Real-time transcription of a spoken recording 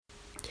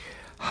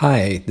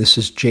Hi, this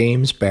is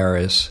James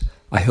Baraz.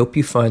 I hope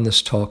you find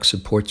this talk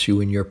supports you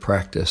in your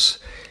practice.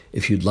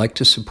 If you'd like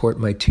to support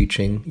my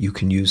teaching, you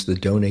can use the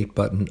donate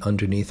button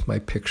underneath my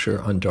picture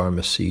on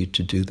Dharma Seed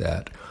to do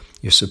that.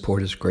 Your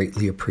support is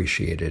greatly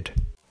appreciated.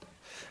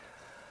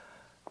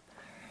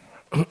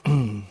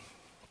 Want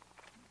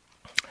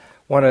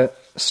to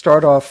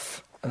start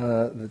off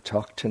the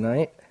talk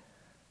tonight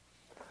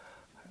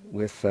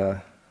with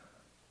a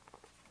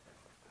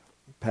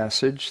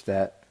passage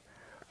that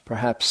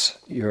perhaps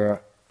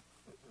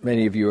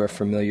many of you are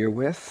familiar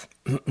with.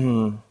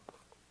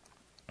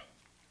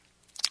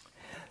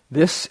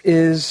 This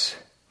is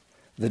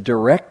the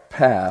direct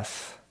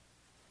path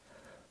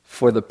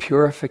for the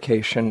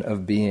purification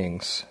of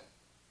beings,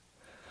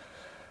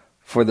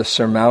 for the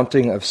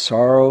surmounting of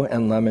sorrow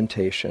and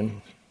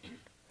lamentation,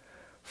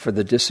 for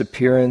the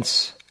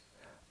disappearance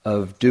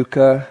of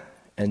dukkha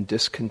and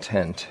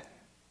discontent,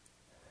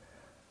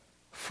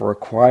 for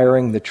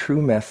acquiring the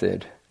true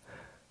method,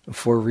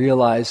 for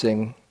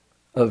realizing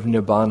of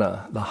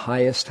nibbana, the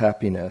highest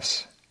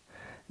happiness,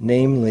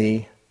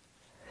 namely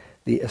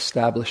the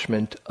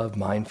establishment of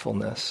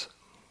mindfulness.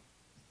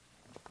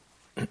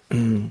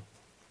 I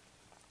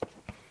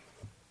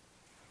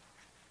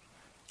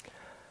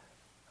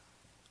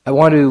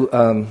want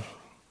to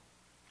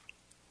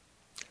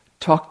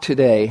talk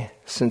today,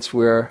 since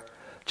we're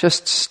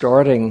just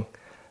starting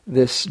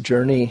this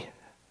journey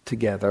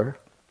together,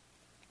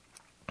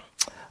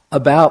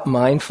 about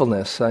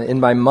mindfulness. In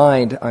my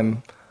mind,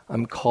 I'm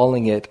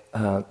calling it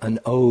an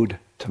ode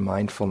to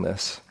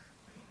mindfulness.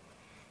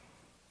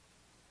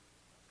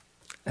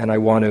 And I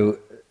want to,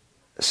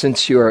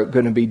 since you're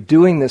going to be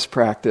doing this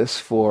practice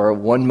for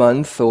 1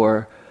 month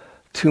or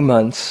 2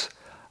 months,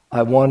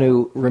 I want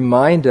to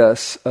remind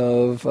us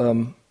of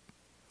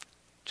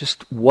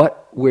just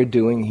what we're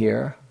doing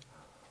here,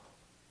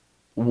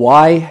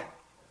 why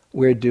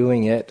we're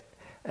doing it,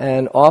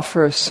 and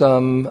offer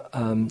some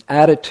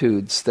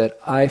attitudes that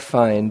I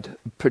find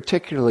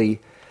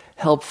particularly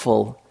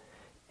helpful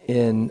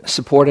in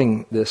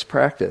supporting this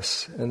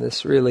practice and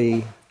this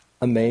really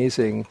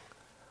amazing,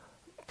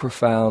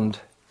 profound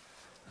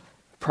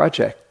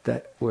project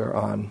that we're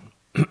on.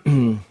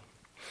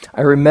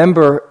 I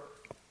remember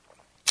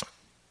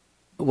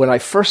when I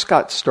first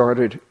got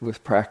started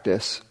with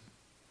practice,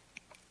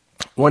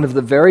 one of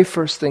the very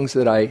first things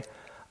that I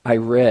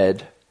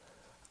read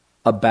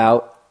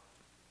about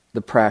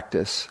the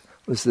practice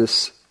was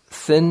this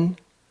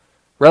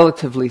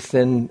relatively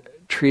thin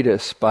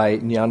treatise by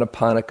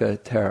Nyanaponika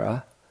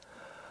Thera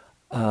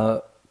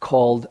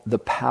called The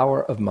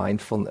Power of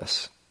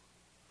Mindfulness.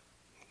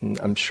 And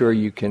I'm sure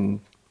you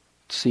can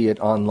see it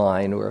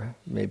online or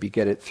maybe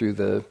get it through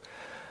the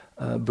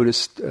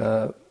Buddhist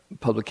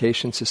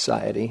Publication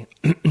Society.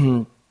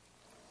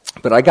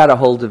 But I got a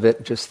hold of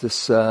it, just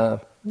this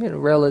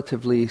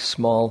relatively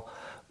small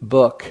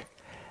book,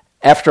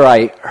 after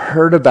I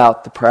heard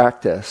about the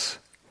practice,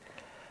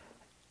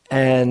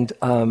 and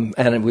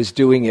I was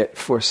doing it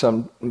for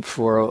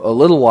a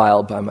little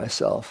while by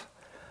myself.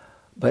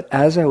 But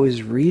as I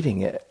was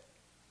reading it,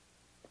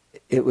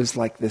 it was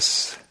like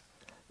this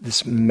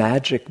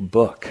magic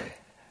book.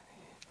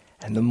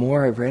 And the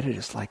more I read it,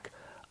 it's like,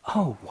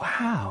 oh,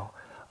 wow.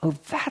 Oh,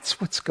 that's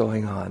what's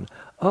going on.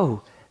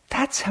 Oh,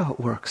 that's how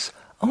it works.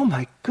 Oh,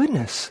 my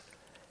goodness.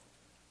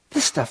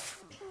 This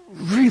stuff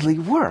really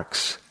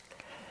works.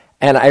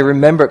 And I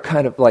remember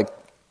kind of like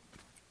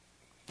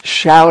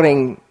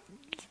shouting,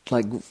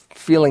 like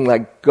feeling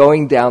like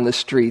going down the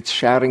streets,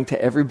 shouting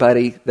to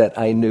everybody that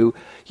I knew,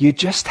 you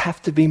just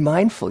have to be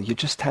mindful. You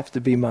just have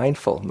to be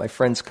mindful. My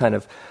friends kind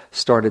of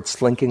started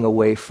slinking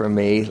away from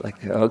me,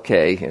 like,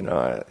 okay,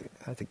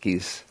 I think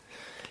he's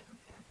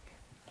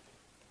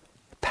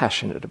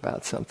passionate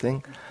about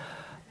something.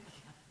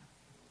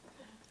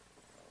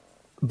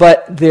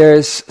 But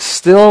there's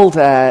still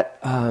that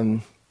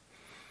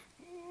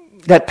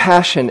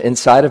passion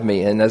inside of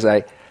me, and as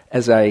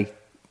I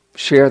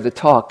share the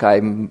talk,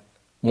 I'm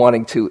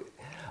wanting to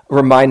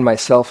remind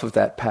myself of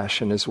that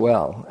passion as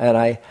well. And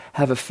I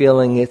have a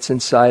feeling it's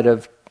inside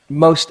of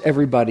most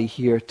everybody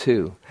here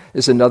too.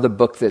 There's another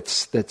book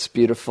that's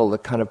beautiful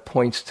that kind of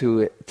points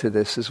to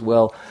this as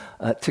well.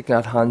 Thich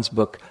Nhat Hanh's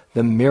book,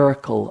 The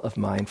Miracle of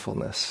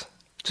Mindfulness.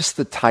 Just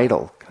the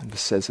title kind of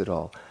says it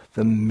all.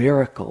 The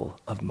Miracle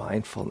of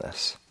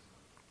Mindfulness.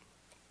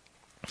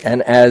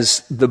 And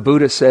as the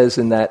Buddha says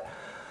in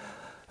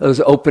those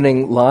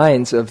opening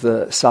lines of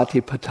the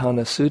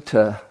Satipatthana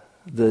Sutta,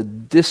 the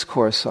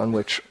discourse on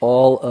which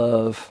all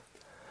of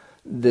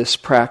this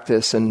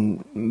practice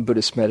and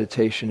Buddhist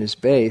meditation is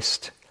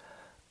based,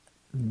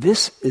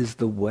 this is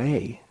the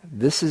way,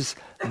 this is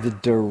the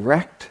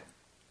direct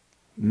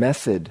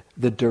method,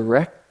 the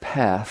direct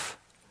path,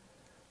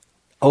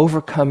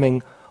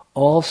 overcoming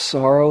all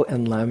sorrow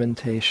and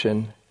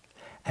lamentation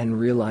and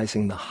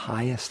realizing the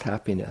highest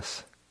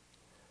happiness.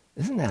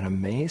 Isn't that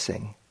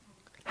amazing?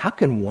 How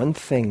can one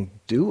thing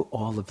do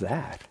all of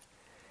that?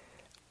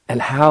 And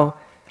how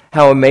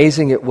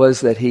amazing it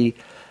was that he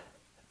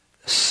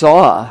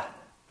saw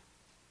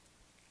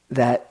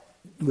that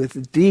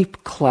with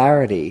deep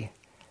clarity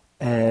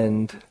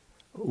and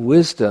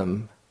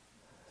wisdom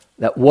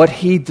that what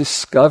he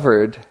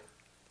discovered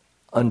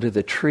under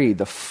the tree,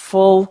 the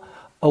full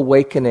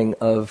awakening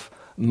of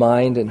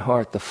mind and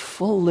heart, the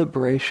full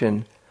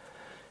liberation,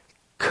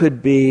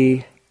 could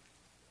be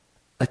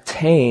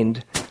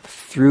attained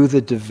through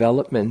the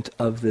development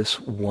of this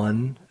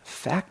one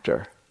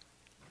factor.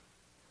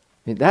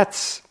 I mean,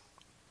 that's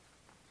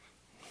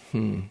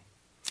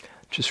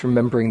just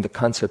remembering the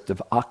concept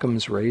of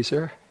Occam's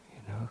razor,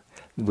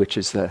 which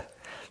is the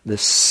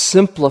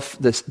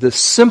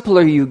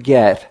simpler you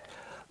get,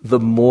 the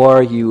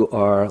more you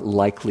are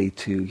likely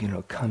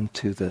to come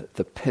to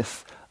the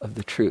pith of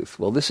the truth.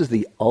 Well, this is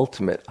the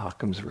ultimate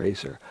Occam's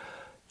razor.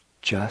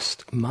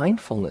 Just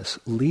mindfulness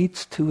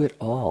leads to it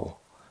all.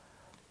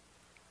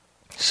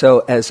 So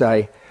as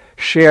I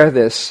share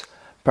this,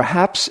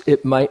 perhaps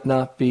it might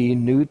not be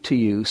new to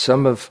you,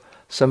 some of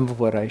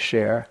what I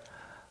share,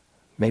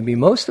 maybe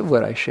most of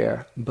what I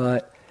share,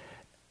 but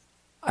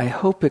I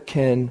hope it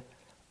can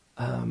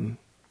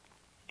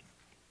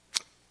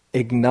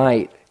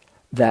ignite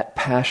that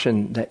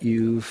passion that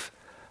you've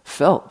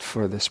felt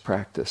for this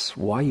practice,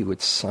 why you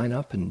would sign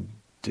up and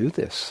do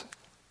this.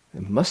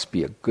 It must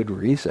be a good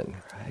reason,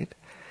 right?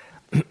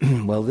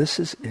 Well, this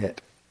is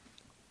it.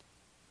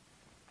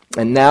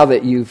 And now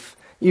that you've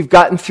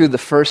gotten through the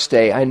first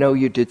day, I know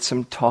you did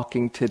some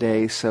talking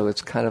today, so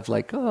it's kind of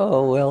like,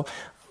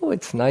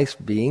 it's nice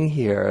being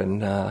here.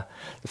 And the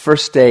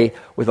first day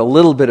with a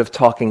little bit of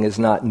talking is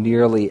not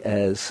nearly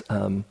as,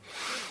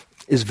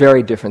 is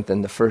very different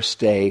than the first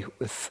day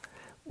with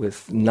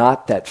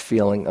not that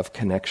feeling of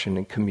connection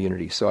and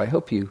community. So I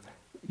hope you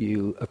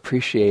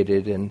appreciate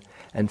it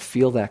and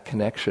feel that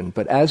connection.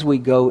 But as we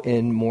go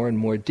in more and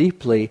more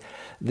deeply,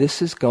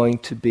 this is going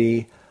to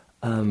be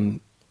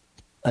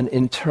an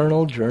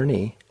internal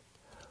journey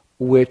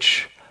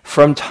which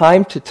from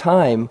time to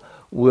time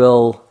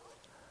will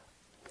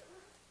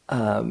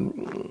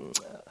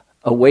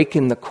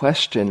awaken the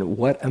question,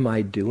 what am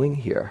I doing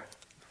here?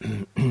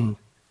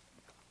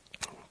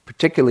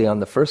 Particularly on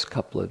the first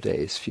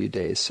few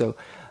days. So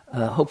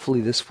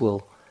hopefully this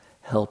will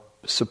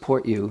help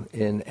support you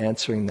in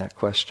answering that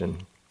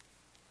question.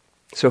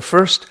 So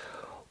first,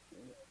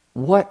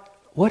 what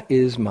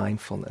is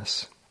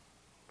mindfulness?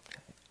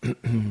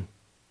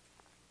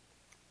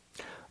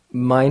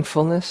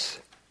 Mindfulness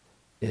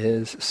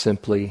is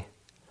simply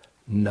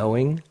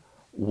knowing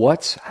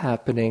what's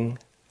happening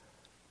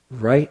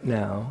right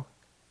now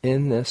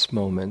in this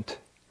moment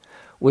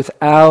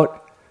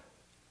without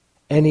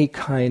any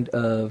kind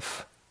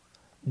of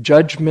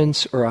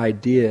judgments or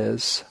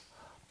ideas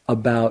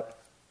about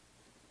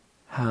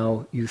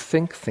how you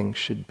think things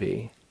should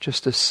be.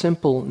 Just a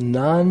simple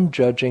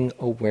non-judging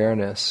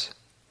awareness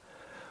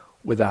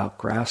without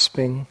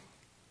grasping,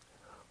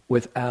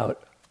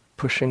 without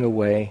pushing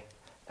away,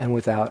 and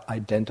without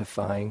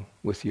identifying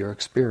with your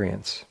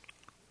experience.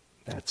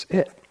 That's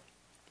it.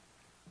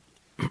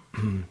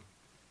 And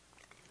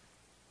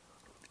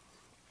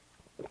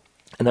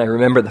I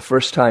remember the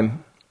first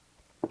time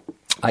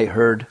I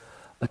heard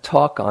a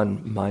talk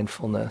on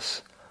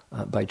mindfulness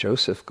by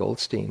Joseph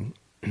Goldstein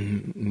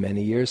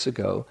many years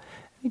ago.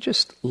 He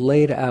just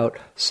laid out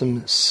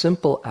some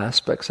simple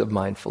aspects of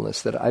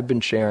mindfulness that I've been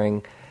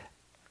sharing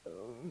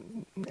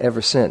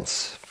ever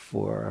since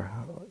for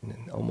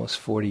almost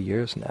 40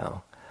 years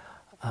now.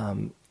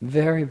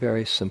 Very,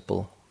 very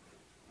simple,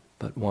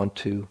 but want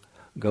to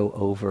go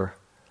over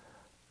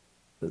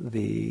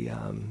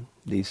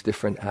these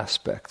different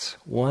aspects.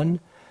 One,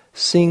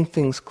 seeing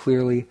things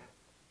clearly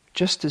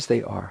just as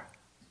they are.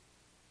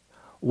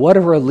 What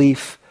a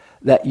relief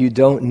that you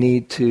don't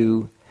need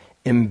to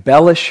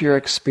embellish your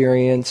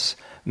experience,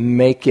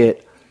 make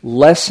it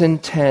less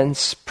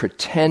intense,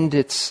 pretend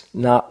it's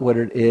not what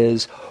it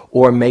is,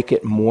 or make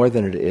it more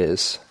than it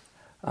is.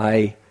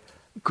 I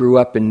grew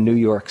up in New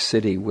York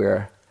City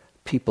where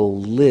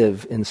people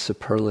live in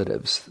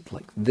superlatives.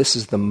 Like, this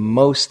is the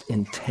most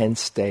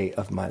intense day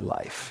of my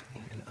life,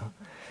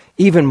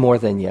 even more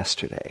than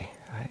yesterday.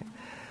 Right?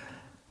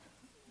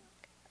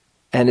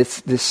 And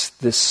it's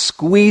this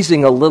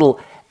squeezing a little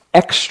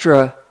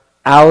extra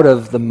out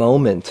of the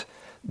moment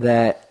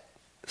that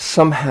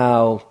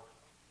somehow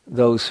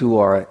those who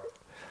are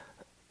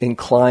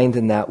inclined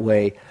in that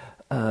way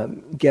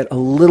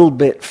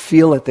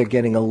feel that they're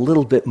getting a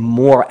little bit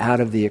more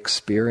out of the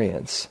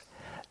experience.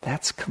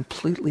 That's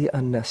completely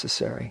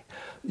unnecessary.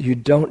 You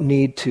don't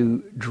need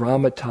to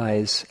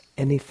dramatize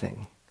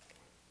anything.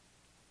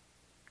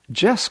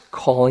 Just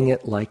calling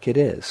it like it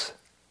is.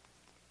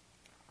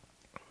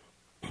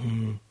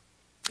 And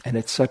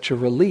it's such a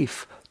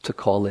relief to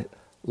call it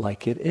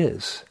like it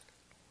is.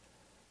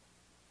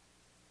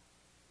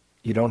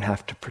 You don't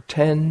have to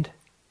pretend.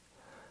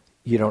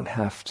 You don't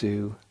have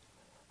to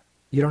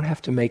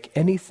make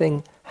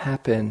anything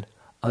happen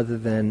other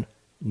than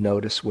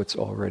notice what's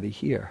already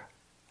here.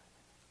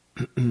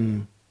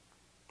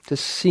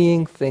 Just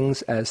seeing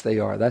things as they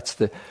are. That's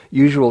the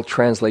usual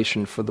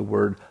translation for the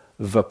word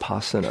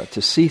vipassana.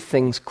 To see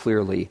things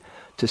clearly,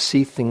 to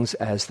see things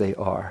as they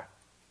are.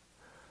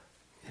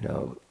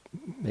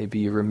 maybe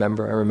you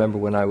remember, I remember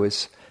when I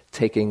was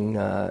taking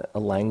a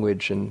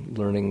language and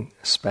learning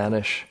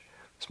Spanish.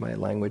 It was my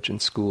language in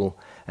school.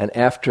 And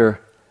after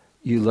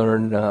you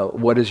learn,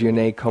 what is your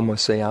name, como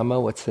se llama,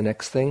 what's the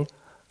next thing?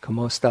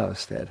 ¿Cómo está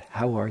usted?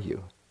 How are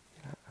you?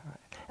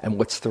 And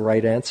what's the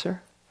right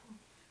answer?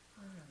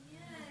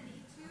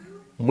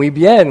 Muy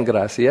bien,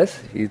 gracias.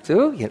 ¿Y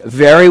tú?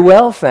 Very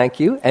well, thank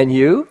you. And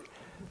you?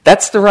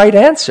 That's the right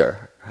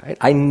answer. Right?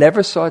 I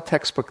never saw a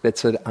textbook that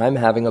said, I'm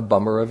having a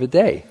bummer of a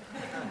day.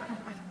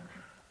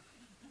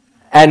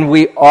 And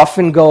we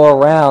often go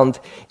around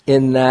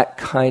in that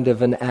kind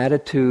of an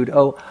attitude,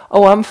 oh,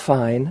 I'm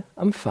fine.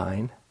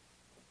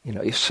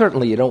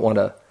 Certainly you don't want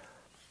to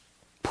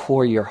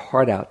pour your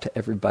heart out to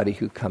everybody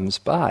who comes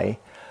by,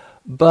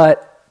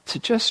 but to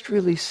just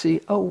really see,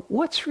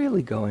 what's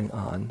really going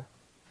on?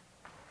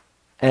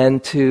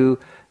 And to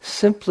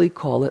simply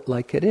call it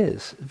like it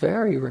is.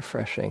 Very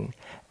refreshing.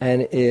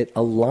 And it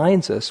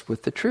aligns us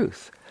with the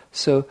truth.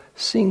 So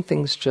seeing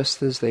things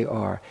just as they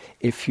are.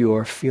 If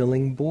you're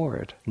feeling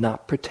bored,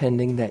 not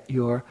pretending that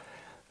you're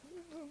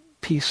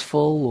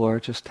peaceful or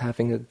just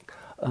having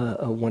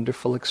a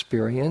wonderful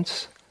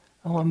experience.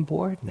 I'm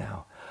bored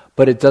now.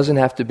 But it doesn't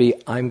have to be,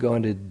 I'm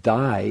going to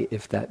die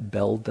if that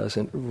bell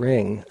doesn't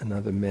ring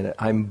another minute.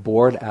 I'm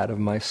bored out of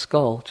my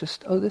skull.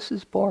 Just, this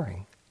is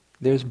boring.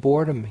 There's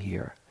boredom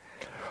here.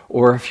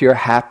 Or if you're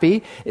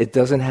happy, it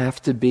doesn't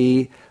have to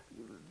be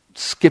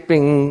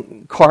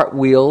skipping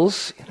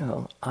cartwheels.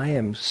 I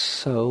am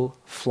so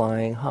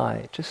flying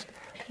high.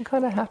 I'm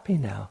kind of happy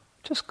now.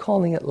 Just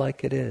calling it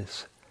like it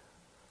is.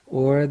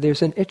 Or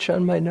there's an itch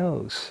on my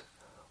nose.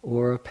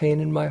 Or a pain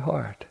in my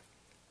heart.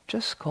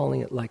 Just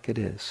calling it like it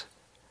is.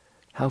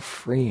 How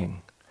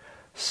freeing.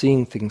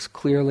 Seeing things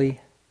clearly.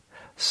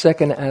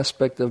 Second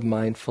aspect of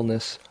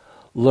mindfulness,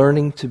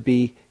 learning to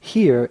be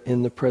here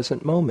in the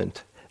present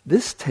moment.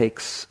 This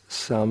takes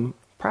some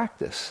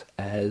practice,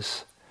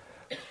 as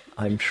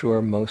I'm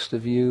sure most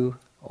of you,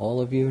 all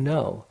of you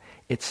know.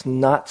 It's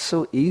not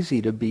so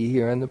easy to be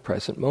here in the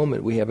present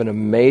moment. We have an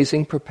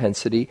amazing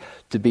propensity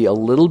to be a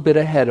little bit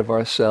ahead of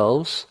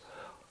ourselves,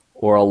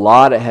 or a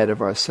lot ahead of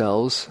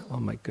ourselves. Oh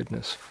my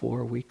goodness,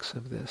 4 weeks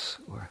of this,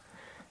 or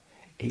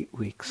 8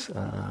 weeks,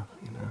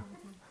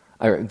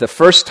 The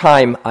first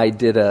time I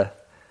did a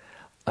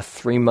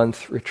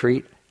 3-month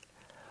retreat,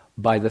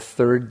 by the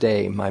third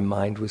day my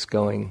mind was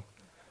going,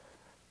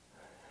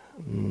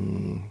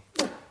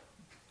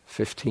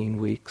 15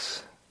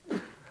 weeks,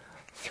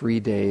 3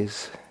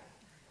 days,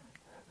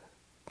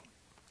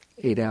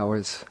 8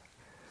 hours,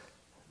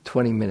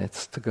 20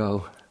 minutes to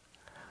go.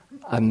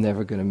 I'm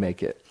never going to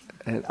make it.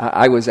 And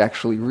I was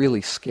actually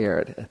really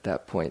scared at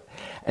that point.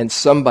 And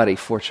somebody,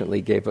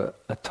 fortunately, gave a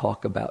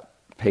talk about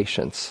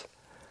patience.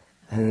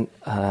 And,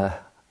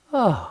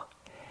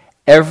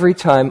 every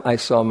time I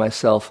saw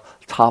myself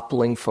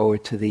toppling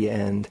forward to the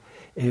end,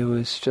 it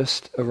was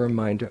just a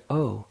reminder,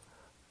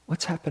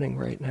 what's happening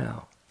right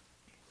now?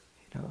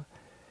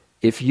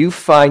 If you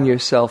find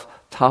yourself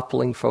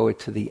toppling forward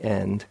to the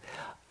end,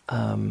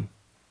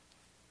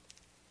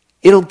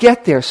 it'll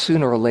get there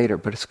sooner or later,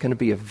 but it's going to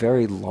be a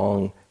very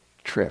long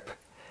trip.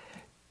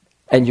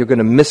 And you're going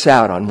to miss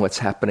out on what's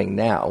happening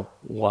now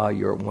while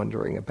you're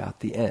wondering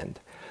about the end.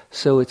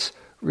 So it's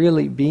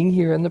really being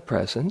here in the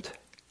present,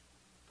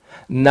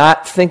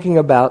 not thinking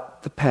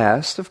about the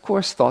past. Of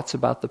course, thoughts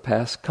about the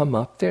past come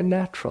up. They're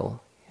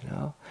natural,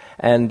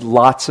 And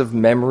lots of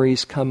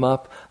memories come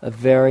up, a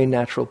very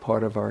natural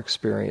part of our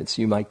experience.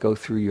 You might go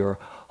through your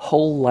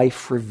whole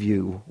life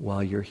review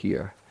while you're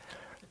here,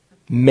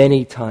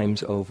 many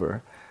times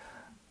over.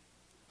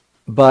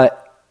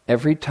 But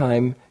every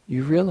time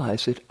you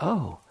realize it,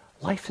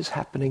 life is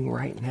happening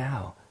right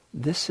now.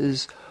 This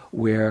is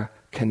where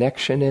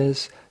connection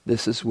is.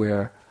 This is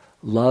where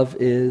love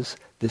is.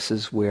 This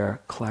is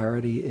where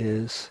clarity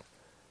is.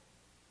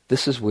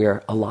 This is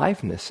where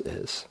aliveness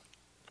is.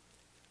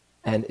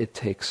 And it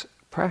takes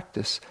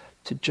practice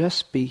to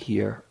just be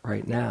here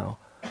right now.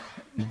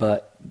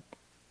 But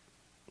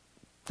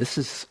this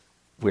is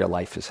where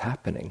life is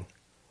happening.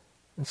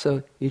 And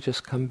so you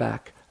just come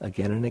back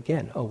again and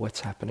again. What's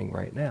happening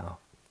right now?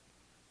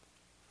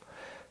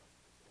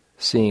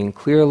 Seeing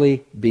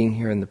clearly, being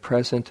here in the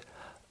present.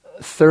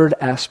 Third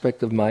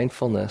aspect of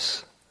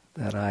mindfulness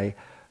that I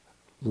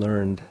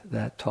learned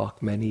that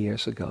talk many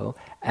years ago,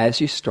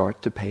 as you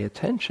start to pay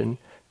attention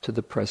to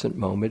the present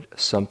moment,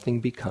 something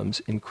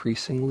becomes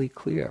increasingly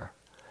clear.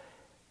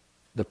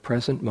 The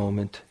present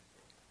moment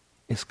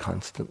is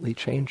constantly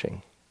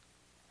changing.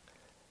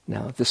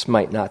 Now, this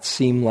might not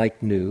seem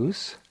like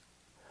news,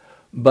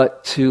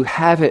 but to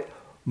have it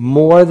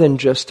more than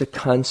just a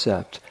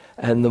concept,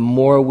 and the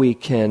more we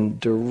can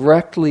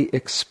directly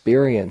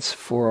experience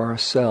for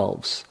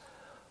ourselves,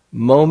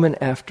 moment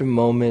after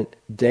moment,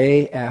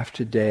 day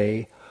after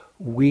day,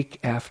 week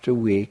after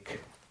week,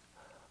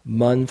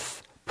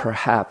 month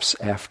perhaps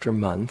after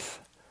month,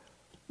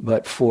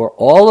 but for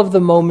all of the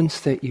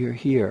moments that you're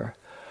here,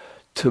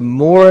 to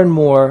more and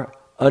more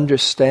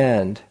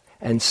understand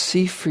and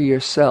see for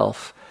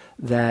yourself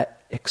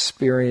that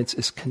experience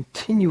is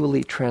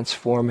continually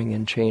transforming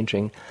and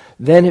changing,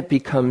 then it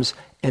becomes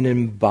an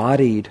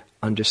embodied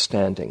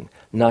understanding,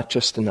 not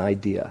just an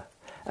idea.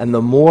 And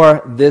the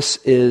more this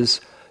is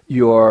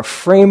your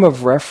frame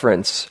of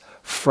reference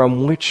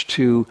from which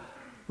to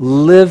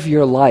live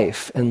your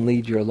life and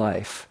lead your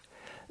life,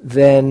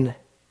 then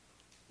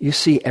you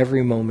see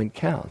every moment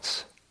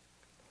counts.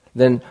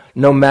 Then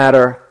no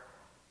matter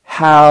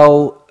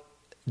how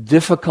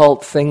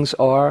difficult things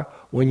are,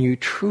 when you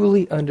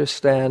truly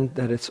understand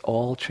that it's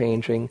all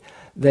changing,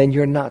 then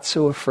you're not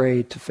so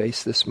afraid to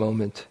face this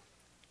moment.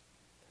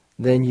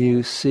 Then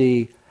you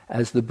see,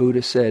 as the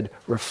Buddha said,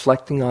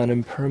 reflecting on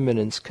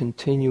impermanence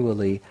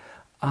continually,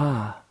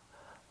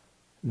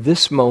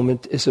 this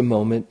moment is a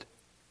moment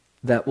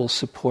that will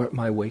support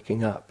my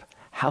waking up.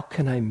 How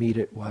can I meet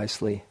it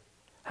wisely?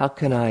 How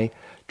can I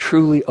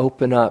truly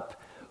open up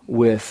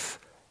with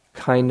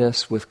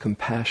kindness, with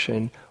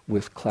compassion,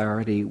 with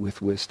clarity,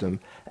 with wisdom?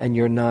 And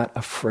you're not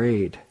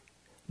afraid.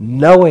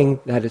 Knowing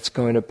that it's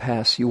going to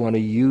pass, you want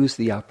to use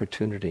the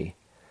opportunity.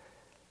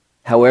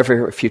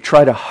 However, if you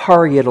try to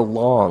hurry it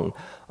along,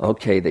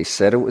 okay, they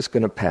said it was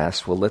going to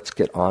pass, well, let's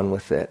get on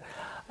with it.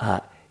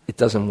 It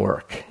doesn't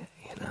work,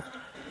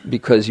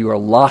 because you are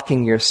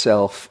locking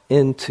yourself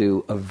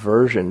into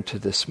aversion to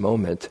this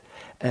moment,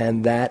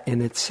 and that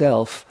in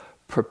itself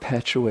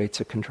perpetuates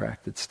a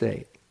contracted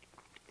state.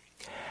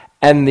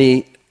 And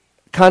the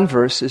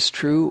converse is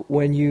true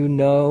when you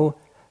know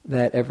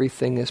that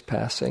everything is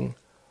passing,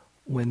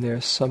 when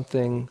there's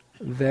something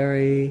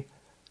very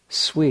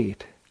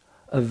sweet,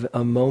 of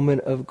a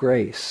moment of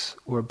grace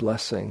or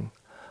blessing,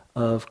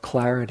 of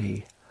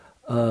clarity,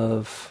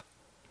 of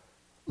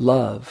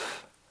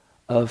love,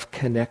 of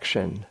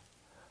connection,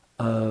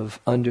 of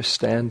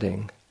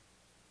understanding,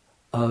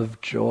 of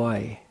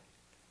joy,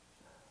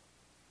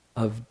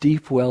 of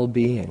deep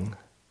well-being.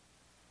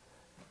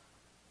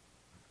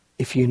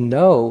 If you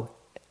know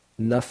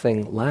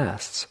nothing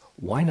lasts,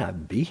 why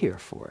not be here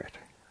for it?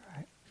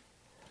 Right?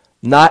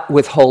 Not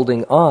with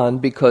holding on,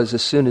 because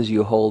as soon as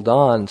you hold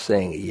on,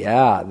 saying,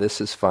 yeah, this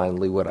is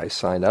finally what I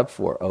signed up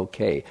for,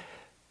 okay,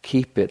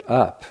 keep it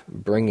up,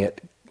 bring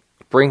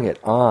it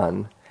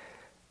on.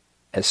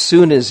 As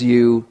soon as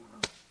you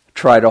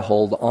try to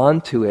hold on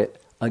to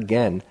it,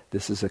 again,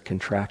 this is a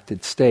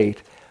contracted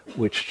state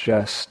which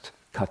just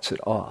cuts it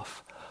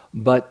off.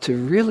 But to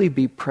really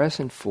be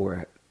present for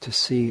it, to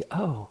see,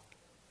 oh,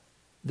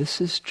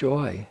 this is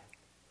joy,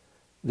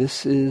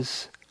 this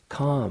is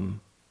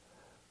calm,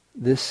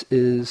 this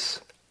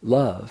is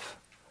love.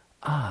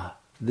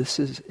 This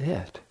is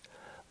it.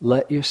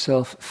 Let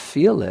yourself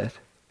feel it,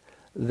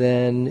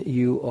 then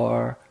you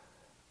are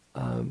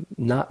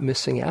not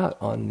missing out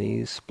on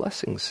these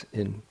blessings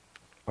in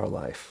our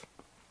life.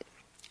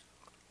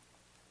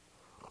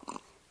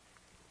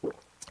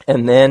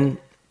 And then,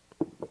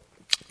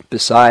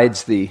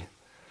 besides the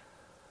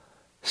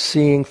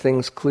seeing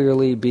things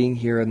clearly, being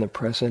here in the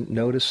present,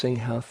 noticing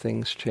how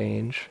things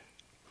change,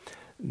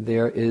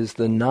 there is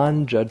the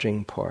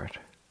non-judging part,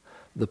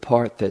 the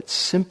part that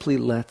simply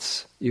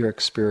lets your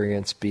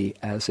experience be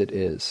as it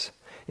is,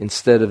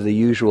 instead of the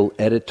usual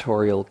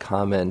editorial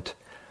comment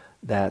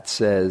that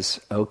says,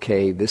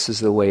 okay, this is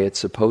the way it's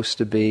supposed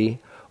to be,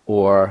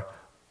 or,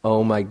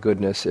 oh my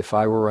goodness, if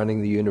I were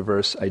running the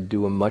universe, I'd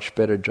do a much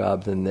better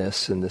job than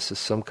this, and this is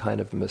some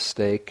kind of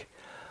mistake.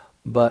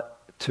 But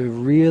to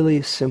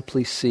really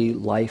simply see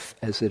life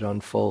as it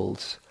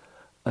unfolds,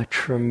 a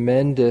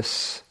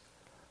tremendous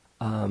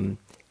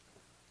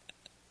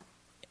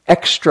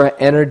extra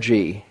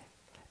energy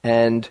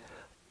and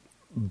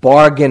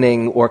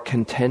bargaining or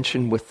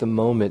contention with the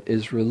moment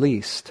is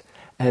released,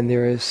 and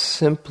there is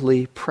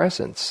simply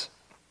presence.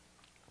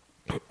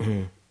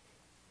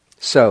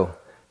 So,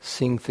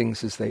 seeing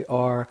things as they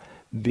are,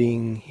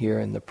 being here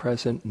in the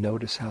present,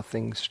 notice how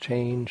things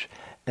change,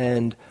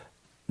 and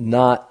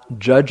not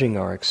judging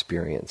our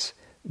experience.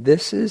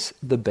 This is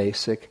the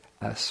basic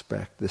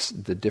aspect,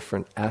 the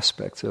different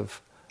aspects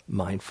of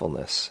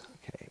mindfulness.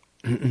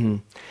 Okay.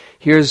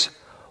 Here's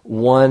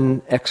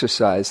one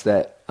exercise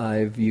that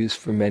I've used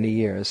for many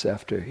years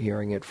after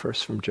hearing it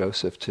first from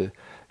Joseph, to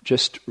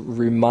just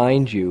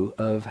remind you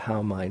of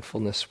how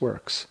mindfulness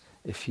works.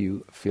 If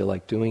you feel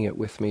like doing it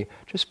with me,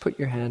 just put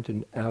your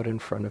hand out in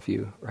front of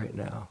you right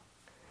now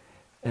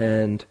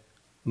and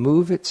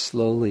move it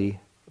slowly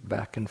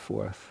back and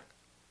forth.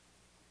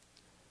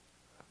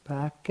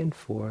 Back and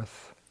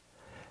forth.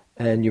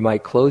 And you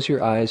might close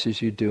your eyes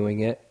as you're doing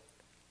it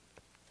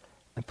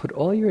and put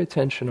all your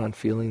attention on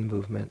feeling the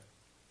movement.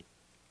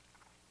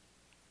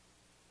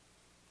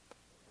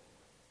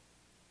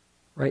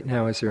 Right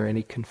now, is there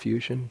any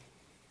confusion?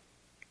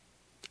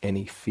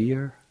 Any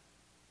fear?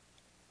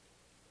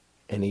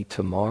 Any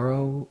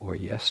tomorrow or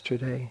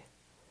yesterday?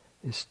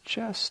 Is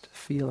just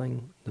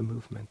feeling the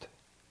movement.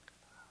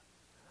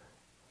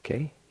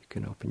 Okay, you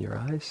can open your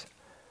eyes.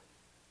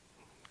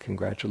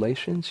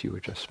 Congratulations, you were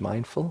just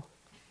mindful.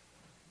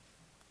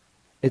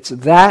 It's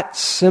that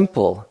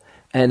simple,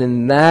 and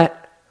in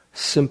that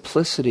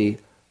simplicity,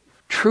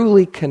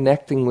 truly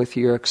connecting with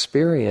your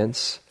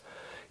experience,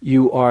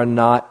 You are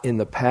not in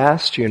the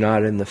past, you're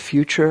not in the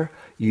future,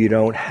 you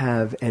don't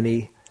have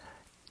any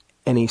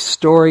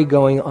story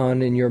going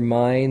on in your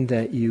mind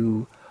that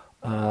you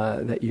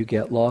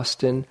get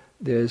lost in.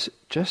 There's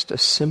just a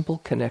simple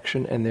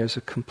connection, and there's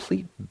a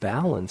complete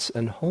balance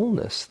and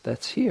wholeness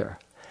that's here.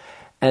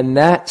 And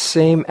that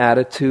same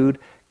attitude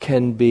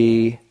can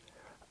be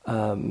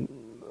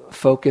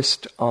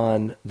focused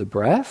on the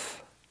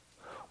breath,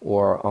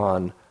 or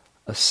on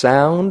a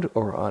sound,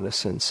 or on a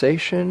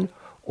sensation,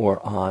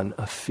 or on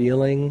a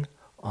feeling,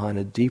 on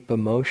a deep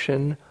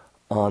emotion,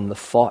 on the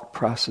thought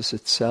process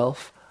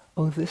itself.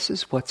 Oh, this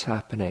is what's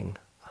happening.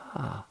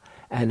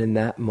 And in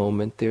that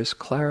moment, there's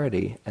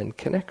clarity and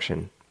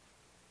connection.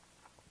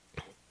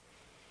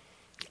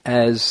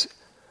 As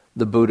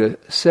the Buddha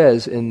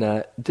says in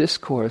that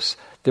discourse,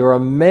 there are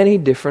many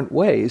different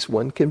ways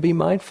one can be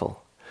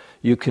mindful.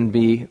 You can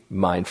be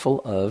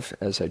mindful of,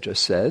 as I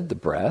just said, the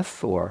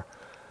breath or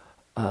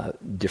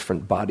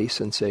different body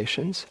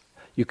sensations.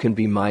 You can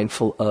be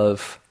mindful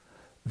of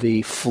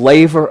the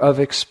flavor of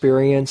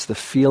experience, the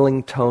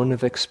feeling tone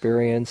of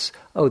experience.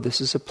 Oh,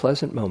 this is a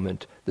pleasant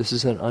moment. This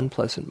is an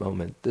unpleasant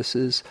moment. This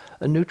is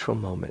a neutral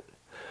moment.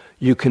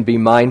 You can be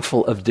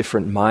mindful of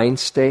different mind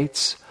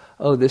states.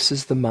 Oh, this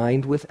is the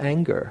mind with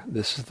anger.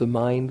 This is the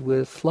mind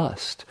with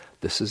lust.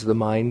 This is the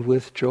mind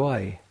with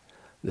joy.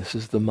 This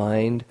is the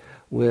mind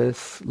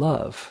with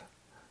love.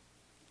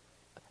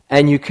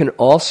 And you can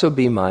also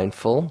be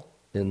mindful,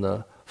 in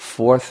the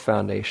fourth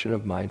foundation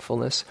of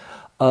mindfulness,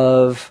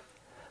 of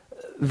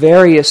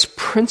various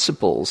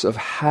principles of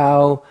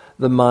how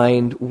the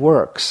mind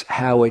works,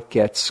 how it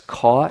gets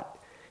caught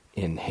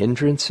in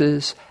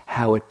hindrances,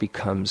 how it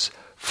becomes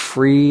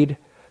freed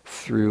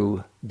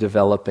through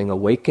developing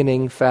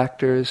awakening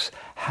factors,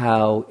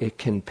 how it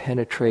can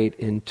penetrate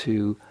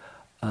into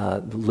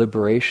the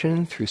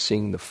liberation through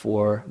seeing the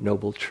Four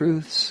Noble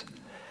Truths,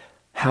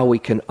 how we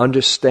can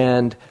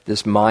understand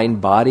this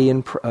mind-body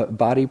and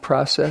body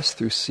process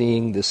through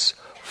seeing this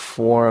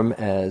form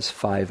as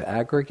 5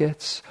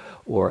 aggregates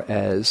or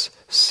as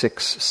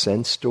 6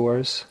 sense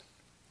doors.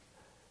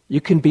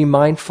 You can be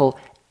mindful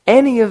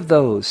any of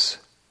those.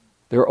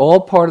 They're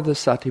all part of the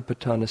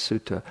Satipatthana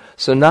Sutta.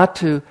 So not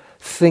to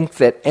think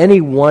that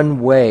any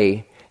one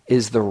way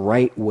is the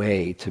right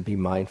way to be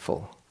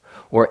mindful,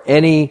 or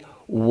any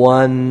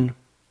one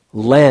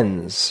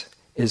lens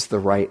is the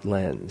right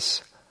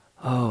lens.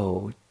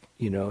 Oh,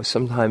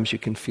 sometimes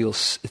it can feel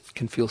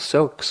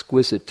so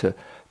exquisite to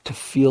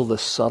feel the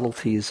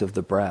subtleties of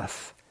the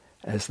breath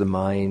as the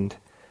mind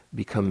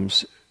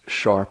becomes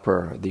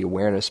sharper, the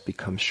awareness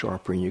becomes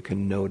sharper, and you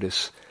can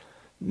notice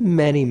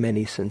many,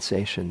 many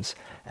sensations,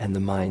 and the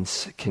mind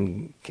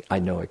I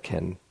know it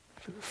can,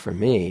 for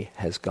me,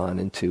 has gone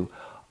into,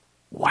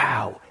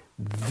 wow,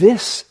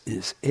 this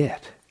is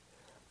it.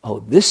 Oh,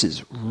 this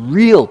is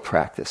real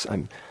practice.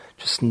 I'm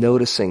just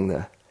noticing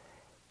the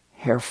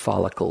hair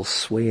follicles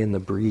sway in the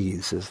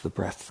breeze as the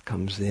breath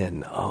comes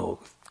in. Oh,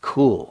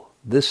 cool.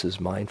 This is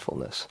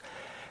mindfulness.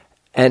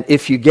 And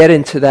if you get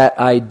into that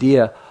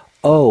idea,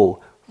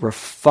 oh,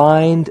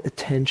 refined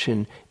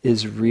attention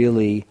is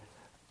real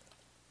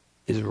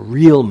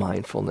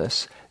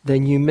mindfulness,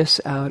 then you miss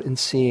out in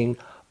seeing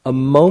a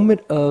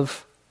moment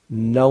of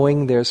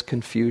knowing there's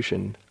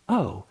confusion.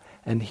 Oh,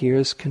 and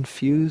here's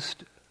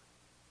confused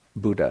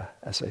Buddha,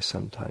 as I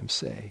sometimes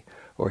say.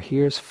 Or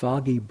here's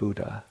foggy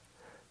Buddha.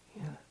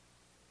 Yeah.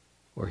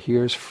 Or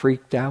here's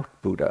freaked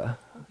out Buddha.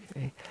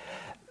 Okay.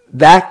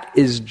 That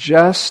is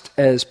just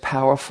as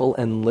powerful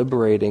and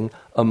liberating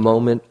a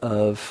moment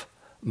of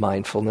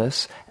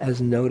mindfulness as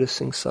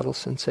noticing subtle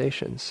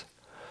sensations.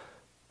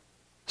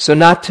 So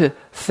not to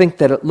think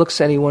that it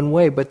looks any one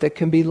way, but there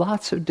can be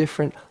lots of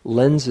different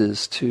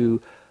lenses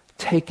to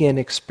take in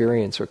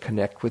experience or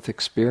connect with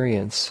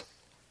experience.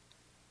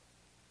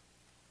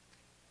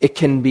 It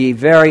can be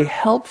very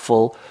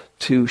helpful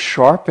to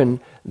sharpen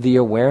the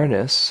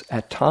awareness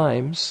at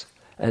times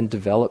and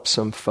develop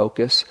some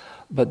focus,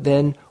 but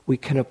then we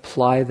can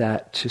apply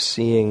that to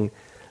seeing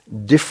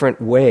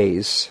different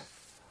ways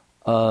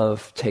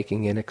of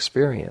taking in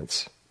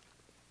experience.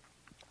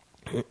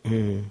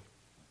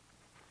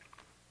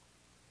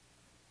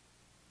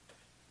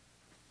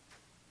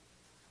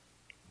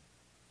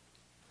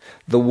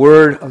 The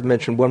word, I'll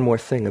mention one more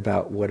thing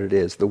about what it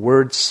is. The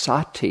word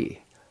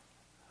sati,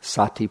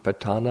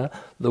 satipatthana,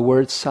 the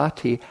word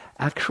sati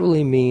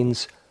actually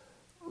means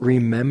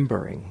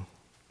remembering,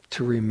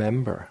 to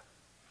remember.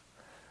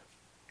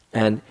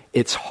 And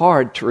it's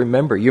hard to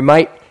remember. You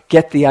might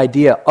get the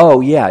idea,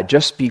 oh yeah,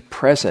 just be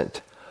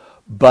present.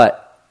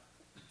 But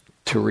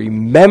to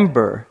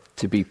remember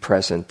to be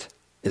present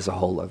is a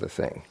whole other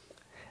thing.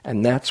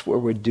 And that's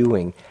what we're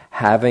doing,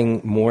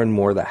 having more and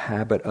more the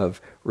habit of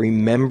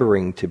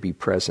remembering to be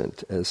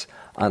present, as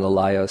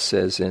Analayo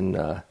says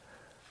in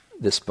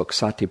this book,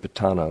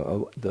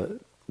 Satipatthana, the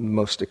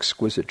most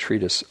exquisite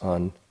treatise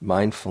on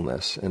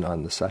mindfulness and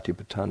on the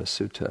Satipatthana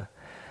Sutta.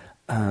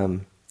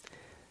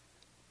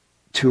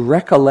 To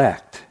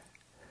recollect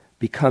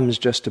becomes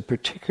just a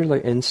particular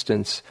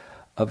instance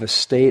of a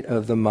state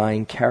of the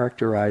mind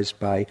characterized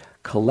by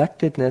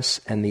collectedness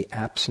and the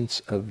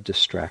absence of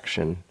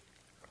distraction.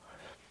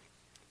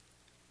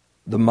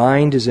 The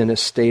mind is in a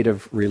state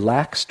of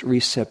relaxed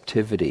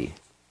receptivity.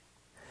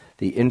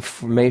 The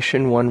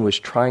information one was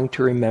trying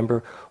to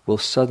remember will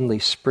suddenly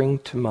spring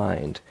to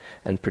mind,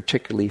 and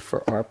particularly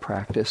for our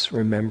practice,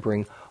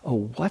 remembering,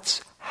 oh,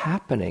 what's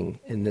happening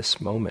in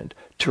this moment?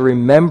 To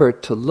remember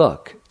to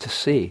look, to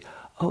see,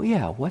 oh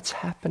yeah, what's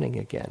happening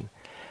again?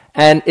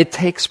 And it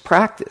takes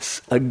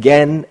practice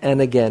again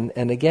and again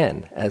and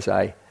again, as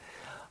I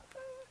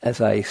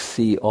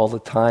see all the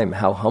time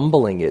how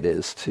humbling it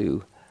is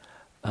to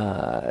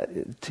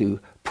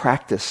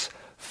practice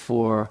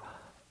for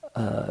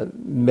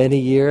many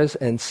years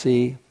and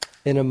see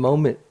in a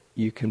moment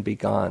you can be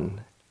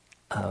gone.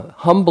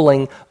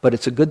 Humbling, but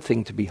it's a good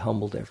thing to be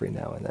humbled every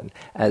now and then.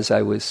 As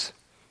I was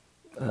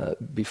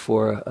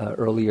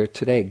earlier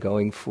today,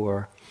 going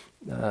for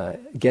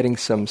getting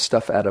some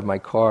stuff out of my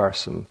car,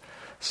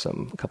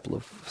 a couple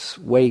of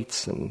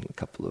weights and a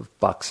couple of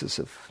boxes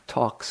of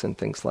talks and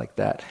things like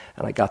that.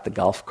 And I got the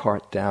golf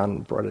cart down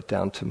and brought it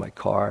down to my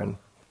car, and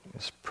I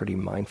was pretty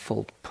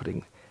mindful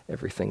putting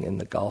everything in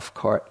the golf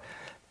cart.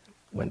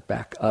 Went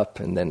back up,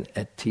 and then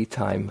at tea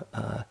time,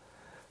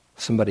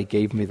 somebody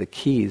gave me the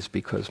keys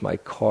because my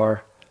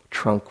car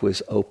trunk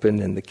was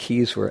open and the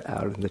keys were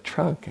out in the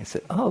trunk. I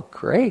said, oh,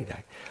 great,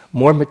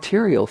 more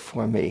material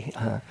for me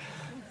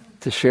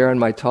to share in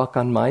my talk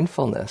on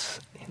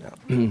mindfulness.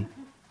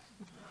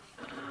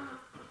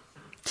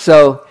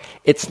 So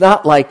it's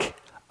not like,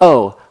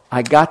 oh,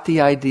 I got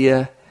the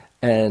idea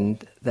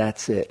and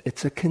that's it.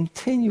 It's a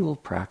continual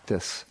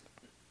practice.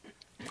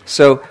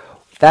 So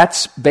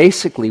that's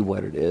basically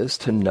what it is,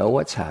 to know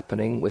what's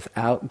happening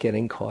without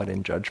getting caught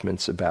in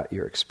judgments about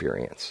your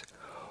experience.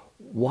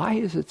 Why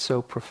is it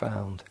so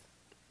profound?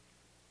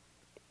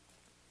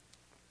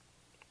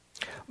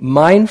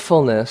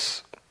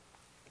 Mindfulness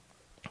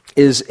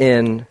is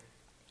in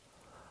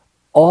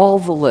all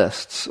the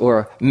lists,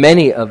 or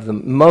many of the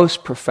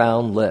most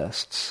profound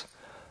lists.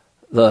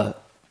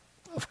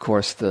 Of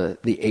course, the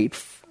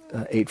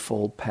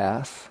eightfold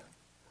path,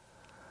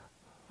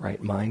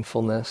 right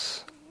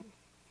mindfulness,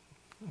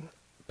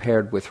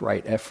 paired with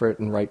right effort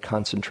and right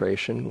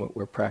concentration, what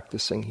we're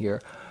practicing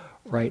here,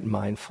 right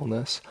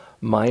mindfulness.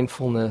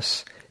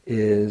 Mindfulness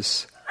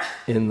is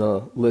in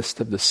the list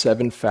of the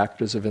 7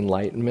 factors of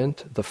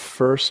enlightenment, the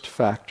first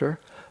factor,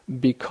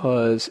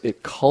 because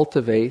it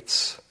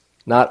cultivates,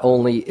 not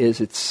only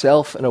is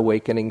itself an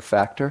awakening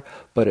factor,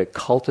 but it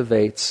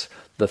cultivates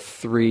the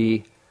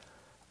 3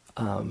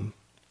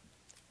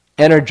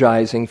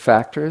 energizing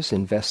factors,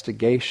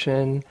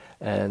 investigation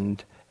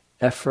and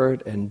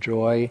effort and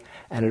joy,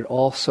 and it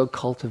also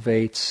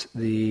cultivates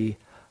the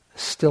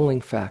stilling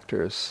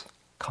factors,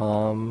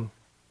 calm,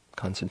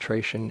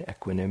 concentration,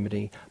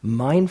 equanimity.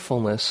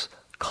 Mindfulness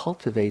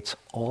cultivates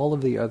all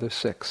of the other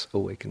 6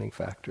 awakening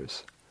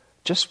factors.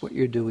 Just what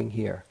you're doing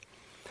here.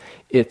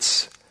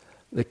 It's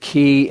the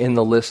key in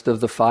the list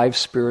of the 5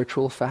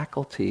 spiritual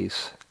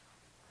faculties: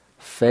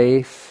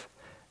 faith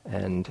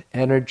and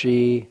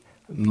energy,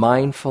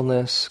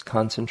 mindfulness,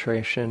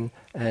 concentration,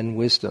 and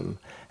wisdom.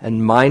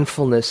 And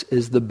mindfulness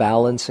is the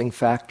balancing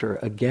factor.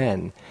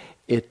 Again,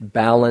 it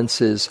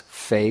balances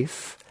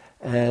faith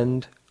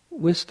and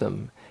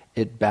wisdom.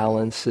 It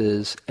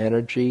balances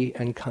energy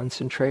and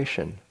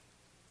concentration.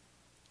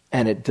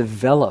 And it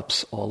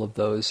develops all of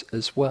those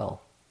as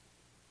well.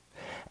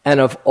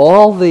 And of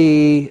all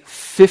the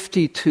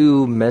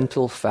 52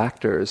 mental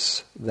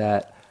factors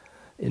that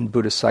in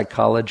Buddhist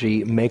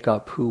psychology make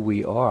up who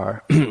we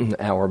are,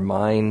 our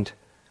mind,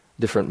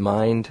 different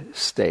mind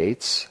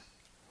states,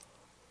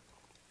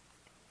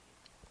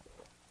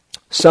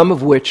 some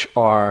of which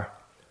are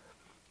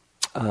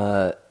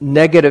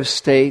negative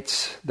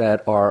states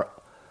that are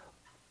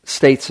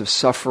states of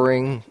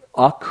suffering,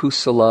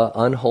 akusala,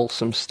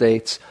 unwholesome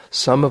states,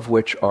 some of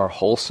which are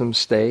wholesome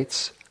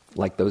states,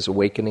 like those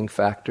awakening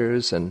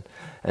factors, and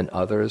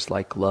others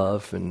like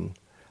love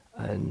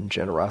and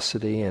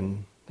generosity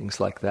and things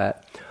like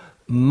that.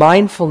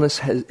 Mindfulness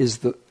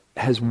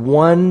has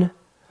one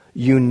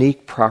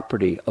unique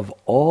property of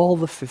all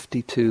the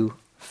 52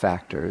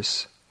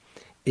 factors.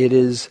 It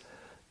is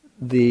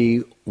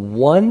the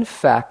one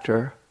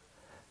factor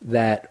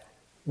that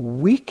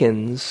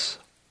weakens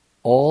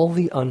all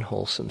the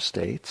unwholesome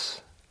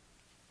states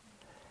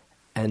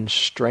and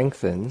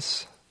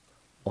strengthens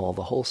all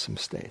the wholesome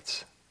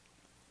states.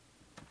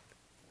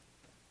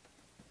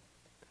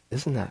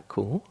 Isn't that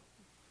cool?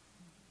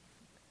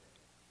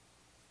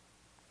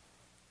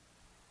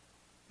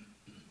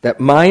 That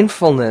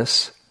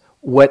mindfulness,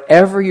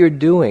 whatever you're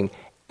doing,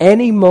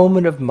 any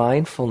moment of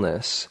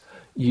mindfulness,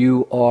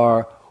 you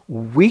are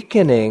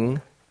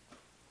weakening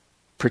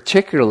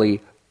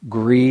particularly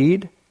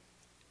greed,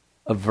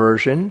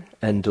 aversion,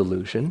 and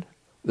delusion,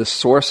 the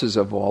sources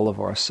of all of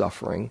our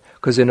suffering.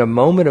 Because in a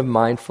moment of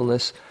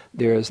mindfulness,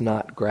 there is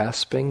not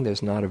grasping,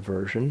 there's not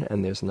aversion,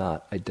 and there's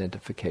not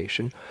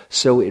identification.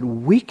 So it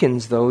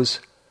weakens those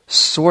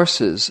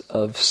sources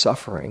of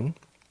suffering,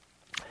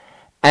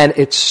 and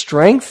it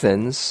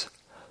strengthens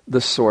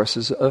the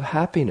sources of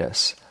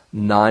happiness,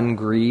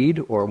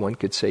 non-greed, or one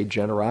could say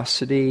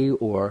generosity,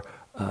 or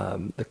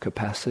the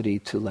capacity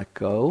to let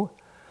go,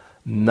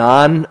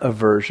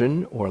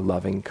 non-aversion or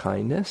loving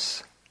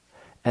kindness,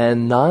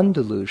 and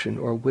non-delusion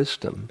or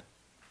wisdom.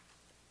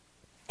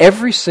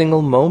 Every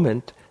single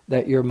moment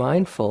that you're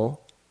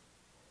mindful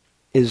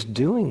is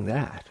doing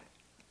that.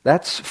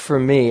 That's, for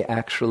me,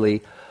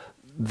 actually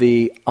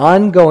the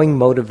ongoing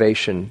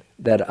motivation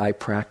that I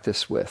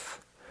practice with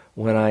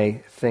when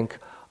I think,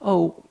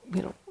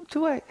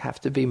 do I have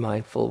to be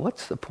mindful?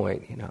 What's the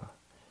point,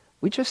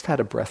 We just had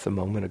a breath a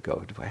moment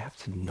ago. Do I have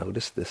to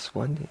notice this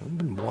one? I've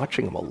been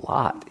watching them a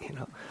lot,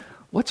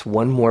 What's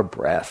one more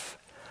breath?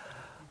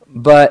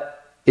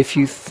 But if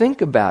you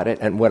think about it,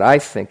 and what I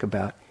think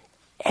about,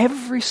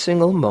 every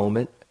single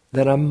moment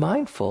that I'm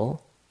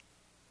mindful,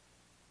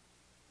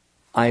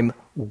 I'm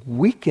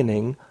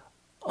weakening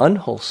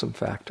unwholesome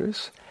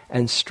factors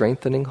and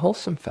strengthening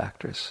wholesome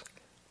factors.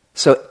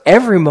 So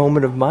every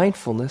moment of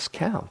mindfulness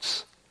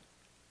counts.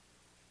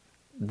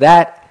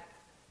 That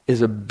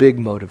is a big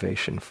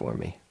motivation for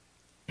me.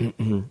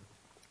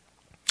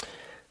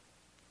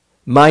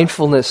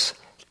 Mindfulness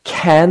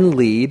can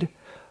lead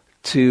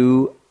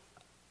to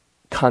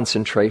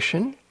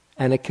concentration,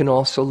 and it can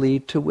also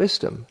lead to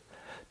wisdom.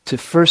 To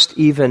first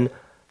even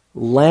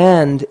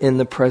land in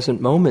the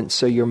present moment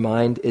so your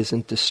mind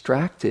isn't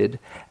distracted,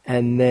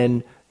 and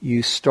then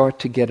you start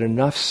to get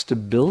enough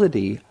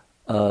stability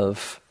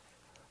of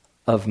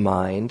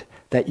mind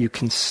that you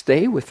can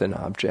stay with an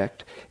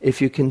object.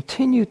 If you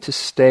continue to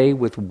stay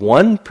with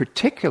one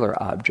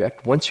particular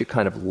object, once you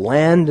kind of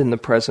land in the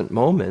present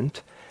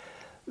moment,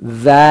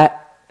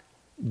 that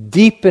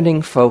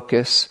deepening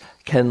focus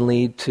can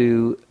lead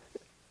to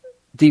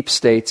deep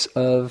states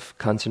of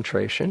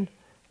concentration,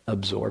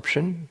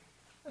 absorption,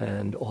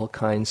 and all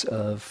kinds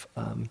of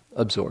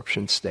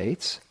absorption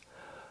states.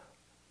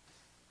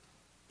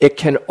 It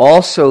can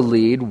also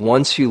lead,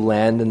 once you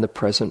land in the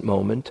present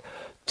moment,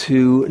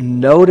 to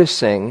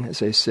noticing,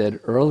 as I said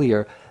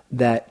earlier,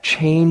 that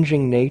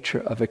changing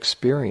nature of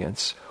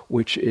experience,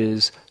 which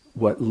is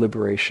what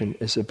liberation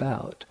is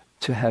about.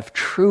 To have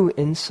true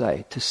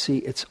insight, to see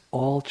it's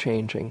all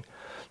changing,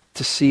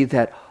 to see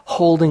that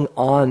holding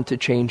on to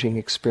changing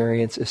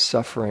experience is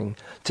suffering,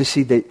 to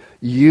see that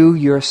you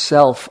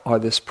yourself are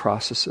this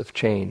process of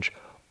change,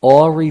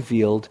 all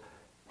revealed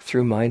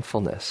through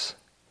mindfulness.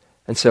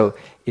 And so,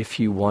 if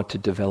you want to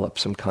develop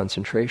some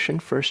concentration,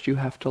 first you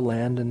have to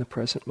land in the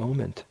present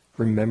moment.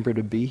 Remember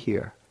to be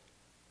here.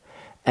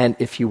 And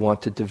if you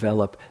want to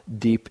develop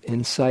deep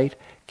insight,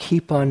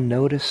 keep on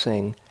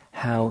noticing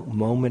how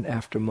moment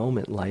after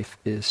moment life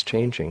is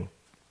changing.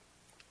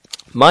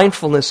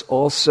 Mindfulness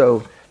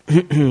also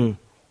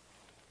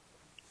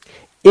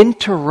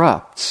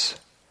interrupts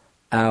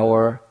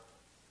our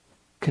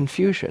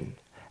confusion,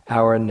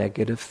 our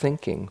negative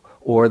thinking,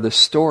 or the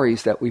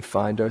stories that we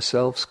find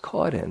ourselves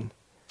caught in.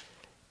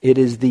 It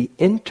is the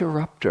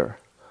interrupter.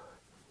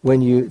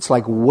 It's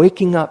like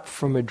waking up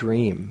from a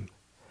dream,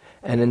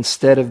 and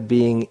instead of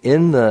being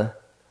in the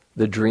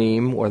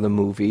dream or the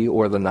movie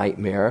or the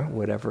nightmare,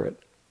 whatever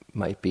it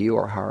might be,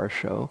 or horror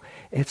show,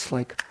 it's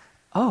like,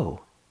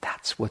 oh,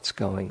 that's what's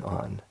going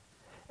on.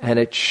 And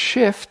it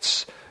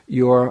shifts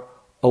your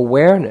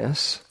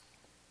awareness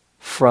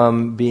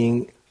from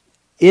being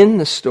in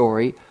the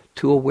story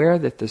to aware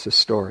that there's a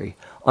story.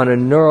 On a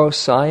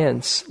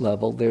neuroscience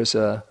level,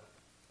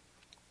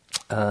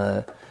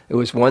 it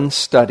was one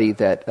study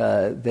that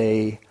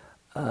they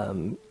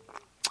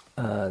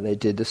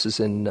did. This is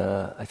in,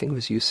 I think it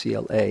was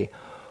UCLA,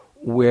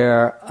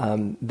 where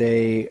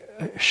they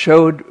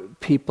showed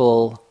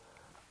people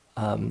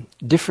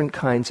different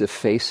kinds of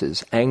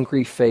faces,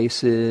 angry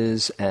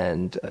faces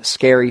and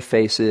scary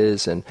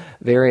faces and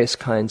various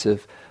kinds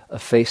of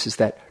faces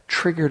that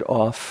triggered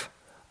off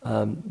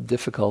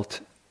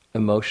difficult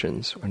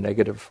emotions or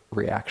negative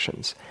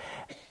reactions.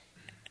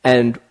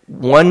 And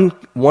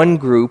one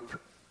group,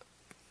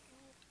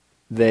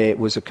 it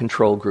was a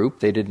control group.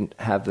 They didn't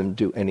have them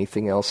do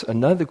anything else.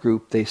 Another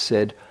group, they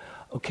said,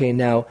 okay,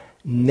 now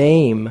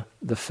name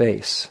the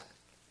face.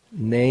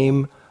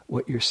 Name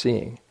what you're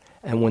seeing.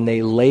 And when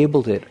they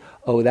labeled it,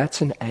 oh,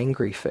 that's an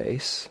angry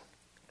face,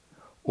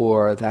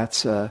 or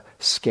that's a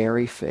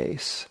scary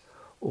face,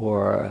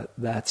 or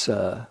that's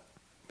a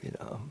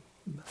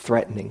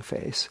threatening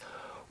face.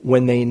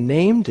 When they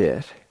named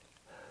it,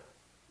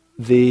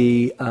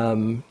 the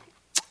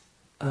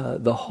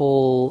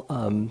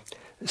whole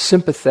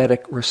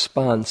sympathetic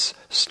response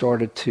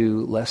started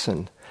to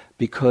lessen,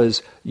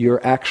 because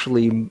you're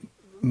actually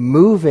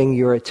moving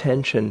your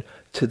attention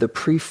to the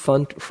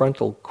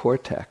prefrontal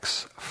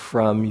cortex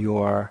from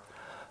your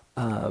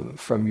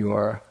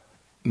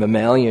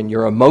mammalian,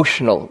 your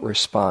emotional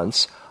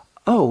response.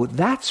 Oh,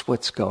 that's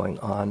what's going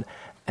on,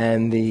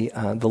 and the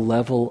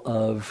level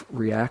of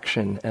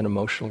reaction and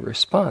emotional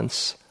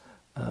response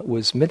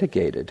was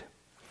mitigated.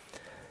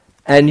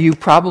 And you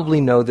probably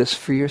know this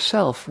for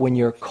yourself. When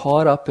you're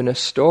caught up in a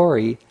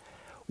story,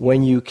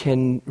 when you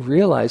can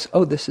realize,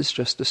 oh, this is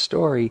just a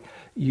story,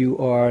 you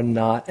are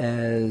not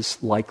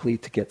as likely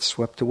to get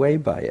swept away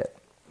by it.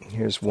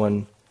 Here's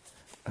one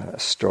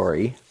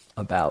story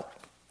about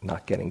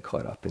not getting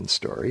caught up in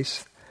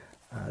stories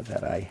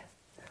that I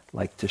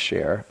like to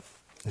share.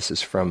 This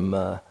is from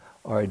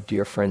our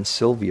dear friend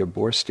Sylvia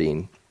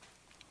Borstein.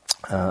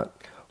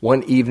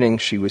 One evening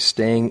she was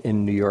staying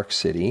in New York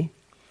City,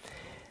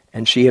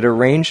 and she had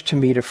arranged to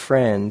meet a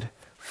friend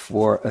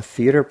for a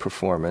theater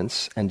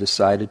performance and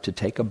decided to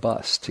take a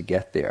bus to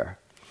get there.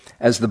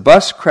 As the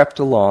bus crept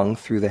along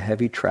through the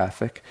heavy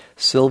traffic,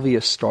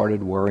 Sylvia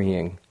started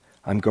worrying.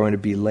 I'm going to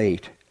be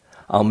late.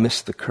 I'll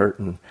miss the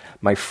curtain.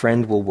 My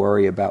friend will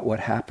worry about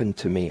what happened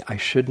to me. I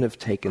shouldn't have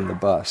taken the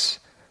bus.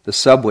 The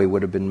subway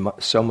would have been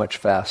so much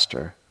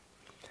faster.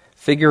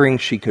 Figuring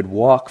she could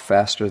walk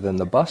faster than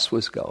the bus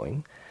was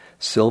going,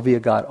 Sylvia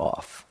got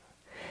off.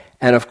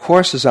 And of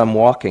course, as I'm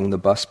walking, the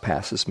bus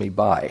passes me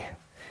by.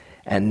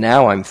 And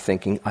now I'm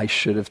thinking I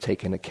should have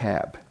taken a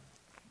cab.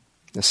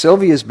 Now,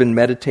 Sylvia has been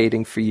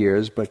meditating for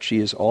years, but she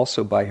has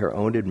also, by her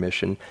own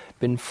admission,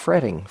 been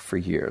fretting for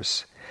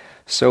years.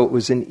 So it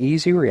was an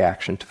easy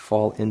reaction to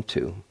fall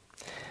into.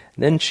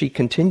 Then she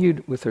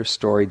continued with her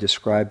story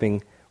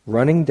describing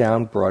running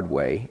down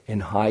Broadway in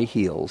high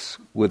heels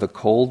with a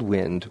cold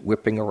wind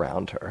whipping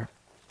around her.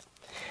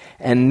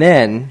 And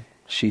then,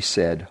 she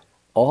said,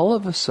 all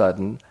of a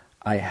sudden,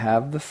 I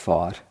have the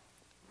thought,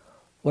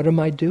 what am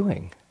I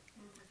doing?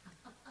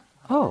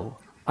 Oh,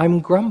 I'm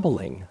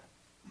grumbling.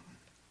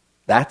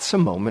 That's a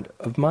moment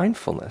of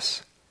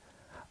mindfulness.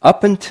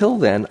 Up until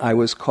then, I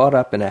was caught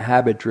up in a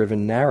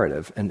habit-driven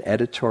narrative, an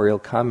editorial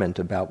comment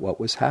about what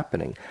was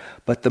happening.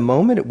 But the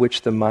moment at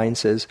which the mind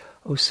says,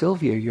 oh,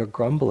 Sylvia, you're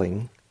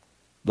grumbling,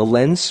 the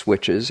lens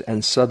switches,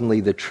 and suddenly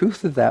the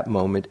truth of that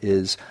moment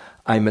is,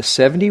 I'm a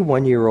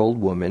 71-year-old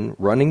woman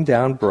running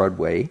down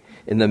Broadway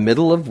in the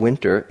middle of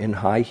winter in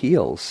high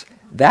heels.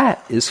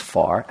 That is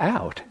far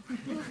out.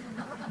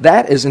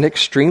 That is an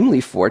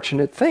extremely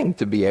fortunate thing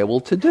to be able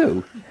to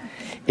do.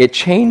 It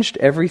changed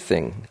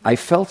everything. I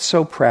felt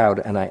so proud,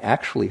 and I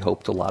actually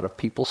hoped a lot of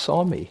people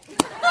saw me.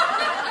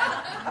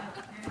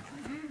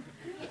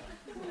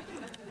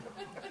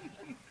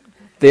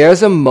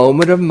 There's a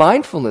moment of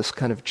mindfulness,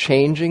 kind of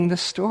changing the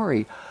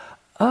story.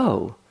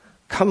 Oh,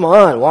 come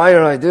on, why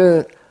don't I do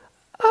it?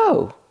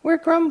 Oh, we're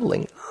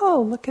grumbling.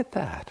 Oh, look at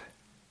that.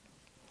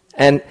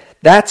 And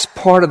that's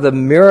part of the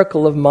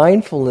miracle of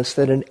mindfulness,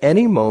 that in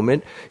any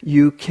moment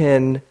you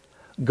can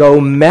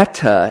go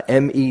meta,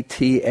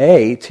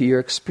 M-E-T-A, to your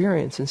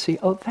experience and see,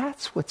 oh,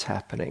 that's what's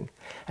happening,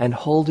 and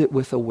hold it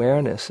with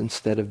awareness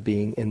instead of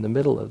being in the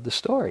middle of the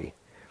story.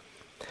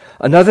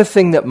 Another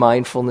thing that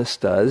mindfulness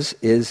does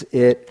is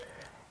it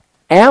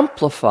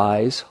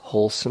amplifies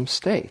wholesome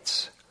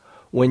states.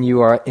 When you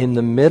are in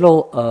the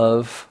middle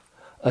of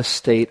a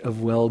state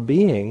of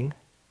well-being,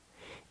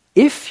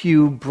 if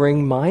you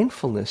bring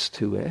mindfulness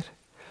to it,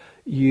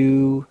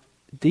 you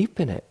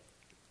deepen it.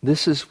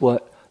 This is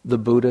what the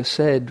Buddha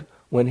said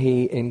when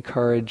he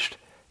encouraged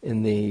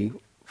in the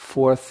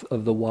fourth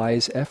of the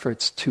wise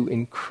efforts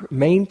to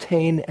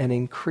maintain and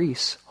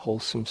increase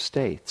wholesome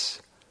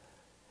states.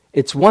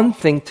 It's one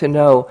thing to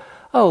know,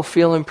 oh,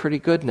 feeling pretty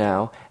good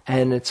now,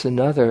 and it's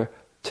another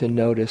to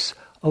notice,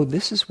 oh,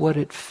 this is what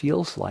it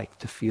feels like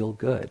to feel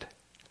good.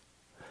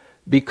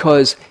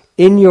 Because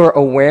in your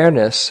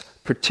awareness,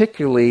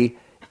 particularly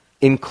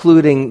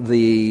including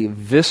the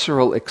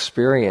visceral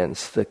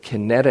experience, the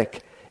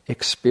kinetic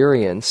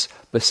experience,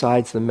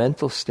 besides the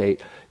mental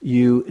state,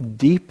 you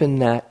deepen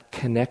that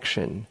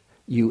connection.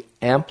 You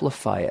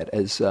amplify it.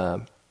 As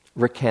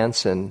Rick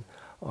Hansen,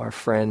 our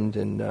friend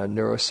and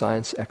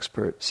neuroscience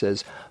expert,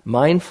 says,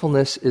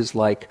 mindfulness is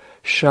like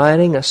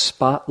shining a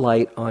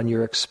spotlight on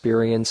your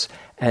experience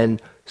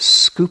and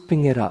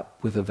scooping it up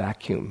with a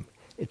vacuum.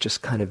 It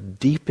just kind of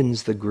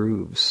deepens the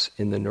grooves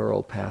in the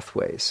neural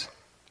pathways.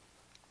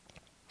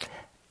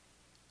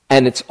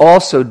 And it's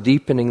also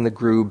deepening the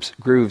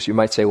grooves. You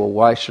might say, well,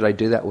 why should I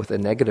do that with a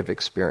negative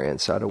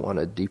experience? I don't want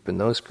to deepen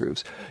those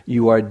grooves.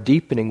 You are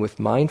deepening with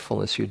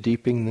mindfulness. You're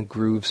deepening the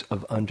grooves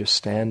of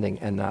understanding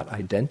and not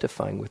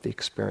identifying with the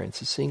experience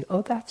and seeing,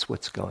 oh, that's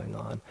what's going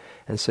on.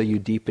 And so you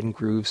deepen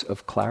grooves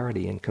of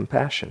clarity and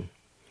compassion.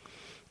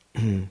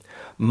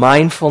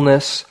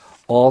 Mindfulness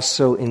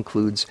also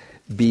includes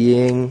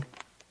being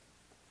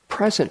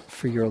present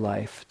for your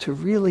life, to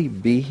really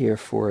be here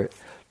for it,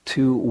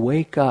 to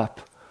wake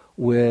up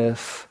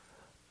with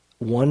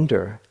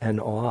wonder and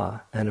awe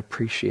and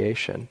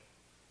appreciation.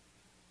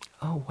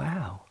 Oh,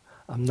 wow,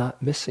 I'm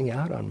not missing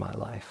out on my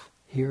life.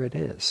 Here it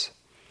is.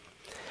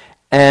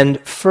 And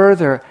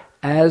further,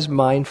 as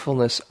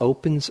mindfulness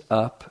opens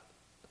up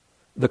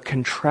the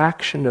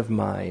contraction of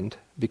mind,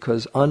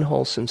 because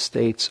unwholesome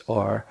states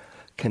are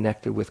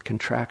connected with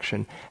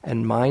contraction,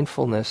 and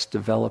mindfulness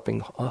developing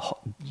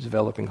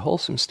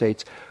wholesome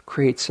states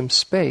creates some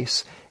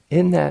space.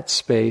 In that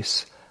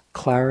space,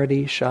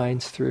 clarity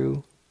shines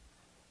through,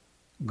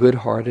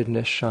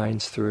 good-heartedness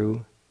shines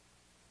through,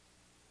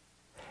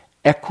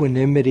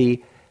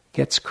 equanimity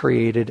gets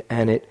created,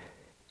 and it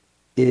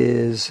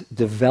is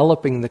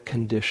developing the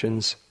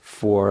conditions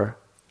for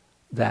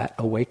that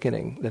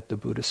awakening that the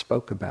Buddha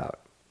spoke about.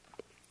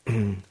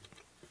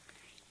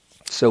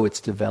 So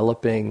it's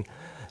developing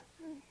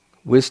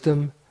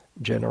Wisdom,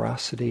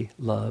 generosity,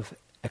 love,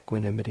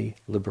 equanimity,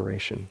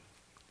 liberation.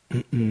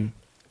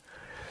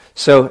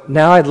 So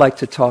now I'd like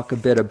to talk a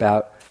bit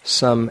about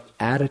some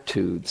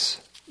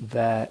attitudes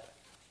that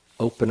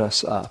open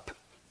us up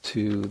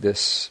to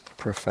this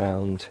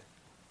profound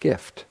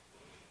gift,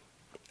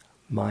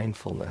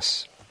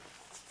 mindfulness.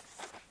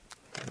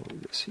 I'll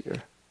move this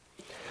here.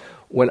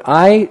 When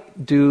I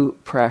do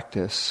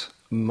practice,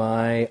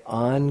 my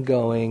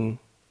ongoing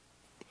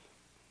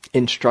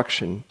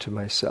instruction to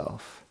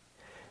myself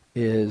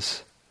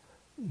is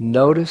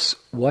notice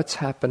what's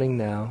happening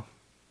now.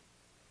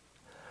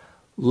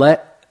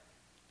 Let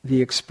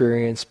the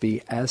experience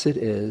be as it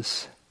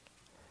is,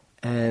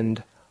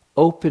 and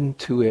open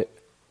to it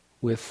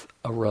with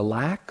a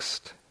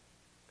relaxed,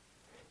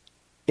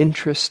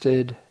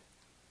 interested,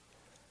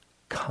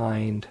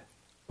 kind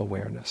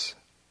awareness.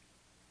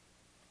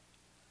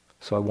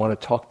 So I want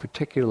to talk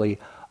particularly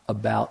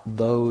about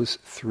those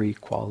three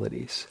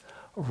qualities: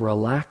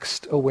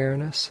 relaxed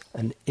awareness,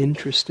 an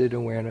interested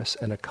awareness,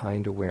 and a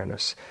kind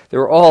awareness.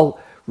 They're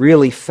all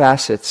really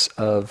facets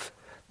of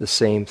the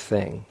same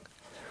thing.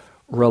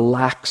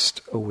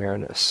 Relaxed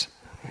awareness.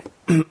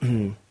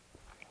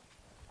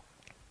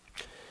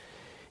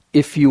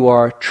 If you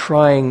are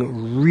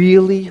trying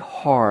really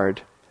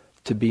hard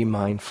to be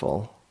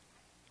mindful,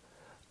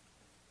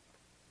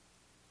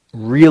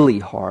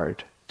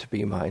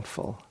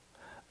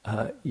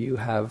 you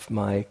have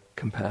my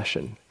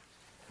compassion.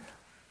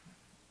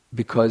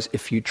 Because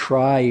if you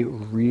try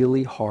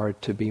really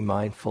hard to be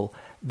mindful,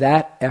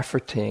 that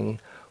efforting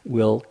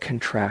will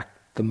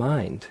contract the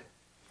mind.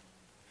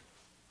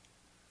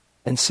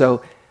 And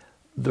so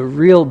the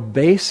real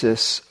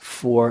basis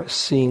for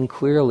seeing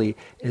clearly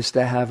is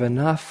to have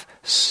enough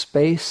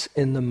space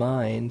in the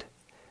mind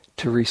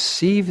to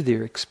receive the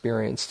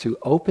experience, to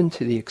open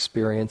to the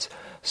experience,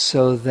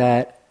 so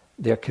that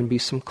there can be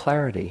some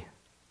clarity,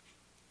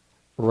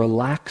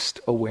 relaxed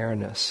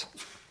awareness.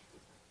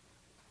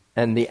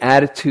 And the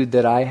attitude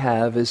that I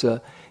have is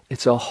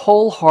it's a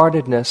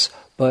wholeheartedness,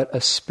 but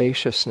a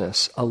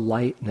spaciousness, a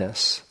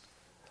lightness.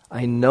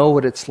 I know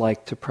what it's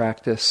like to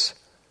practice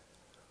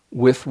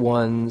with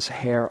one's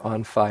hair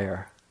on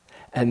fire.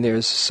 And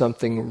there's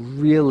something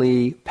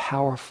really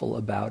powerful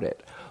about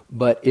it.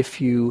 But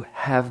if you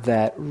have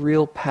that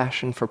real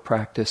passion for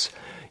practice,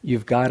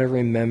 you've got to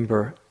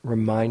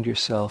remind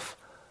yourself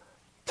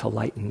to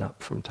lighten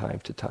up from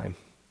time to time.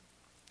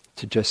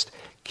 To just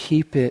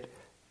keep it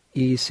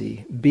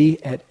easy,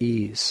 be at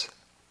ease.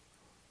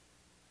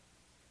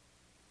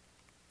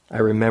 I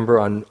remember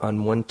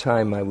on one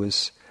time I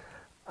was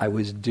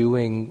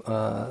doing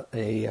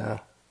a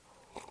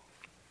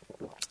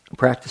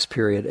practice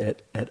period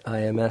at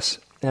IMS,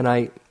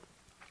 and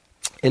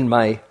in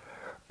my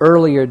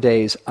earlier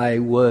days, I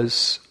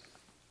was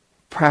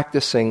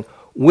practicing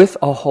with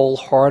a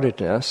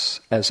wholeheartedness,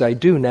 as I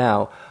do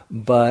now,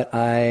 but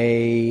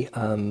I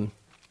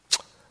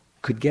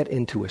could get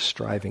into a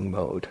striving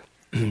mode.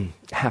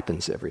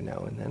 Happens every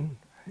now and then.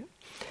 Right?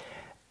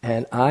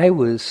 And I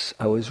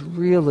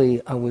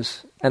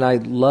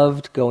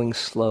loved going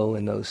slow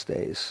in those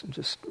days,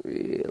 just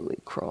really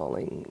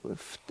crawling,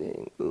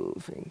 lifting,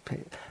 moving.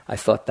 I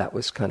thought that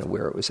was kind of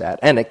where it was at.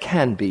 And it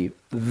can be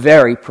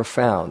very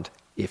profound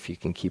if you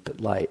can keep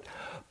it light.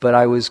 But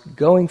I was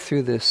going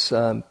through this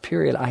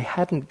period. I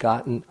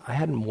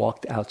hadn't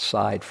walked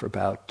outside for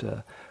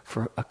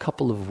a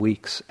couple of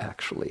weeks,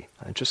 actually.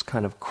 Just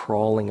kind of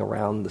crawling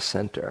around the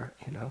center,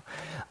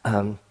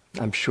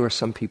 I'm sure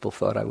some people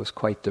thought I was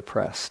quite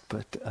depressed,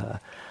 but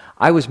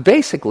I was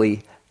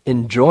basically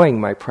enjoying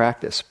my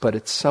practice, but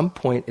at some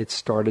point it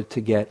started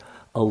to get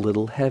a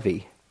little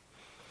heavy.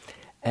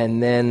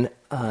 And then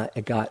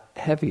it got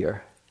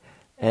heavier.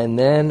 And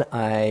then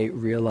I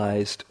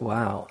realized,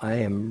 wow, I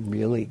am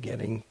really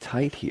getting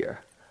tight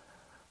here.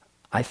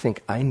 I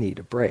think I need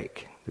a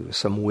break. There was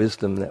some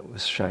wisdom that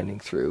was shining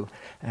through.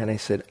 And I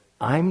said,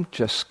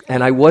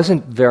 and I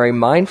wasn't very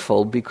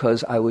mindful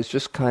because I was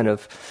just kind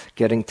of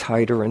getting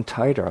tighter and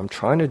tighter. I'm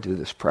trying to do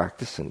this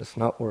practice and it's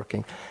not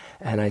working.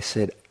 And I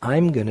said,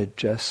 I'm going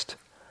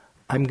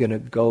to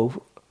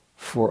go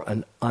for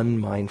an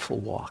unmindful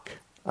walk.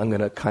 I'm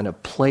going to kind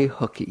of play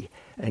hooky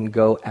and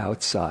go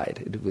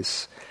outside. It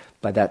was,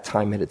 by that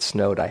time it had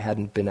snowed. I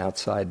hadn't been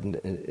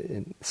outside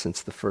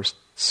since the first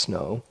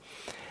snow.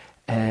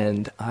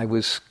 And I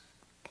was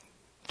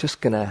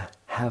just going to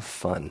have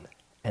fun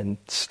and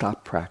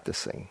stop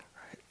practicing.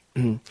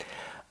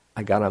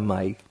 I got on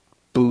my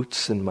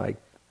boots and my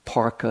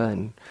parka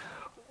and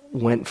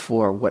went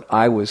for what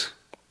I was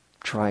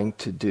trying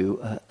to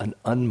do, an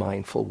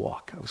unmindful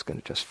walk. I was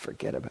going to just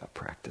forget about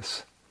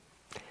practice.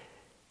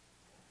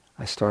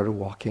 I started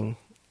walking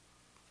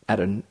at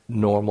a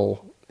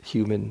normal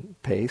human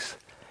pace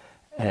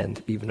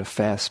and even a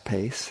fast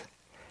pace.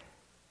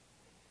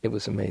 It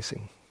was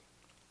amazing.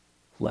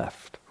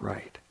 Left,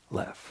 right,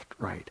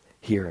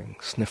 hearing,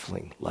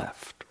 sniffling,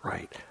 left,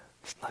 right,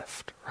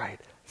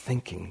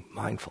 thinking,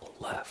 mindful,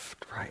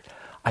 left, right.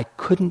 I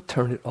couldn't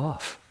turn it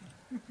off.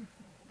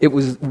 It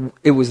was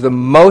the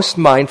most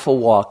mindful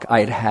walk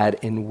I'd had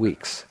in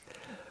weeks.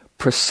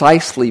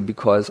 precisely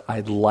because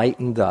I'd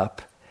lightened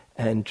up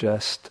and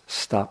just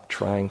stopped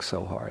trying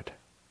so hard.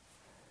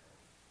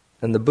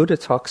 And the Buddha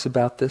talks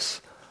about this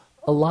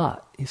a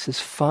lot. He says,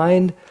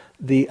 find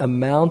the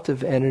amount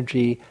of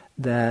energy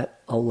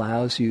that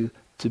allows you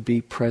to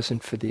be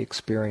present for the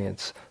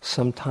experience.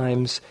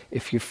 Sometimes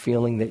if you're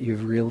feeling that you're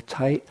real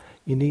tight,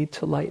 you need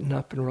to lighten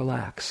up and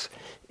relax.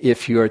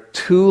 If you're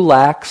too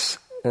lax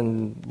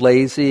and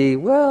lazy,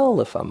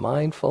 well, if I'm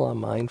mindful,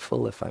 I'm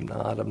mindful. If I'm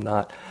not, I'm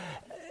not.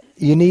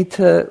 You need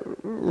to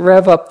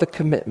rev up the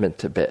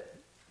commitment a bit,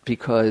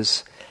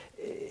 because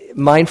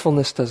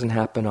mindfulness doesn't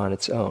happen on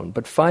its own.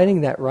 But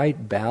finding that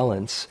right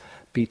balance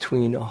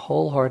between a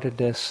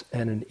wholeheartedness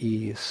and an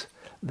ease,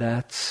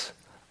 that's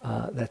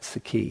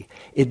the key.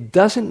 It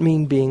doesn't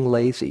mean being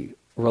lazy.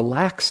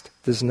 Relaxed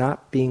does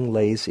not being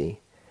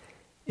lazy.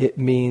 It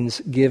means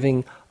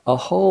giving a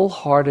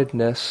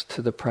wholeheartedness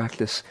to the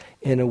practice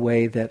in a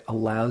way that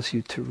allows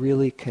you to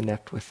really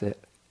connect with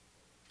it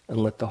and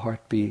let the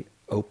heart be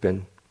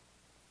open.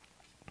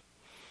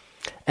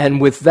 And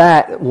with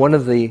that, one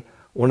of the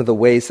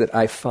ways that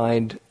I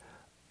find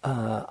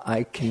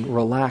I can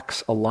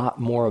relax a lot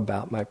more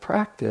about my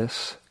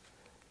practice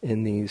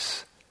in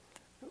these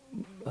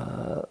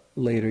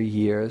later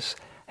years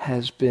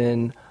has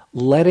been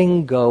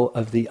letting go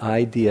of the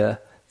idea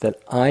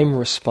that I'm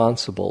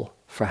responsible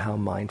for how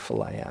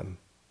mindful I am.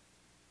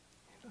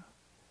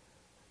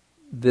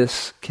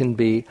 This can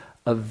be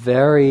a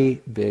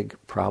very big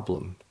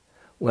problem.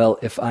 Well,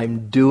 if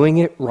I'm doing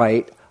it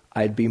right,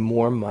 I'd be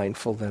more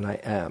mindful than I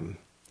am.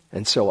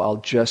 And so I'll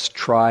just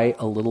try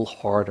a little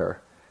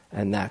harder,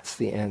 and that's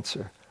the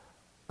answer.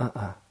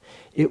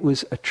 It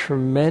was a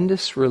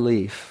tremendous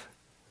relief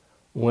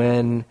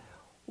when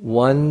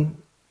one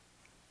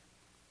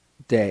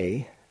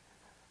day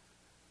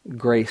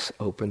grace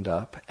opened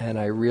up and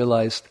I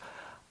realized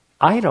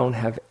I don't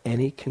have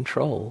any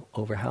control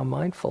over how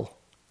mindful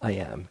I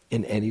am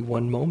in any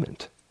one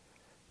moment.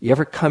 You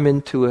ever come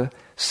into a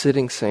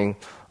sitting saying,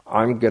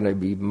 I'm going to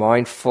be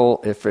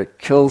mindful if it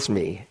kills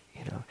me?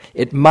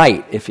 It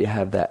might if you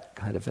have that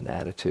kind of an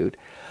attitude.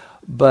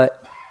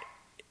 But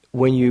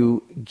when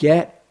you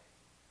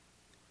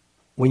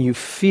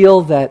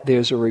feel that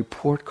there's a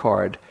report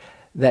card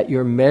that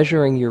you're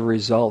measuring your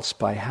results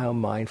by how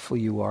mindful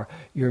you are,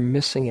 you're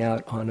missing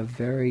out on a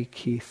very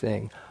key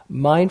thing.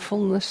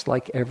 Mindfulness,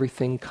 like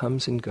everything,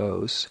 comes and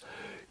goes.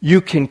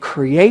 You can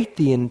create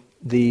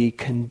the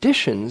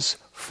conditions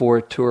for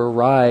it to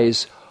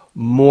arise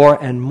more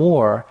and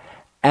more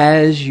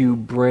as you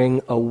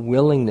bring a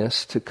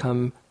willingness to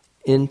come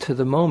into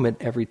the moment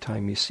every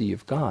time you see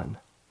you've gone.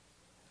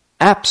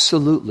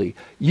 Absolutely.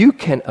 You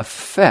can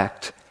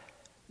affect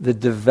the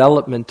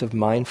development of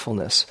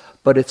mindfulness,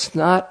 but it's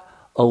not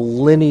a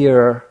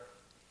linear,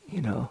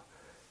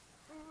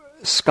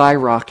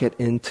 skyrocket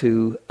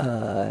into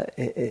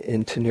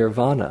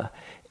nirvana.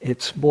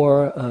 It's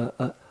more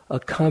a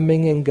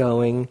coming and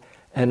going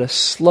and a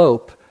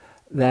slope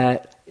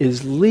that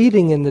is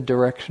leading in the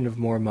direction of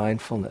more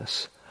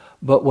mindfulness.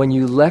 But when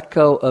you let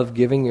go of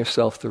giving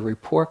yourself the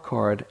report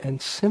card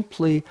and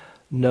simply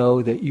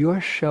know that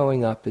you're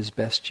showing up as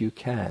best you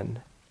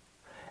can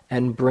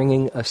and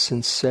bringing a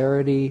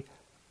sincerity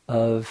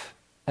of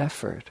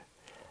effort,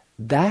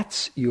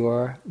 that's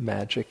your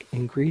magic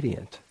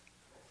ingredient.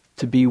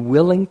 To be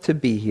willing to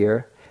be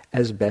here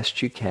as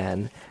best you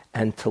can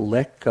and to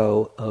let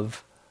go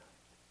of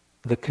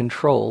the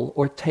control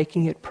or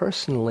taking it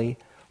personally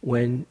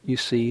when you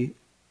see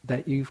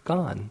that you've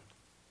gone.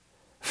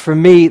 For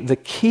me, the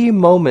key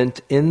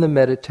moment in the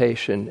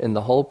meditation, in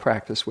the whole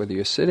practice, whether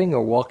you're sitting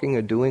or walking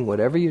or doing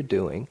whatever you're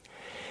doing,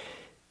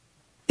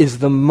 is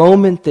the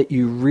moment that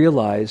you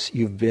realize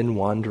you've been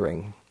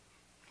wandering.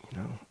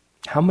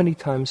 How many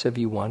times have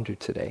you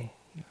wandered today?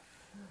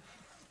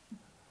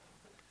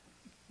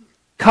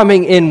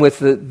 Coming in with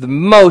the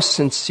most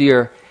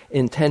sincere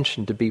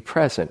intention to be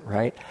present,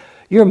 right?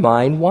 Your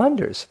mind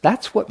wanders.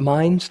 That's what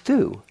minds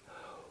do.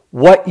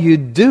 What you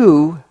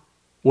do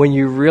when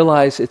you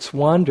realize it's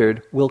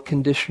wandered will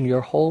condition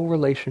your whole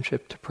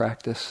relationship to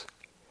practice.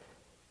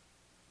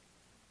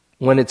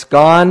 When it's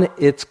gone,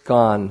 it's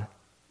gone.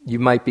 You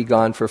might be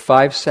gone for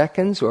 5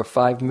 seconds or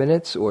 5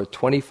 minutes or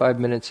 25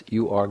 minutes,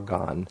 you are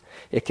gone.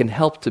 It can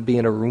help to be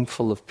in a room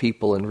full of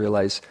people and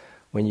realize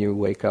when you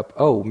wake up,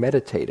 oh,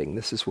 meditating,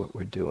 this is what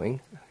we're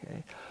doing.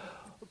 Okay.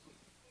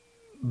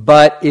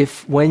 But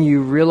if when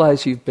you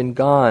realize you've been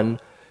gone,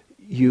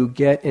 you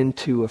get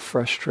into a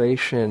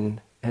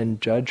frustration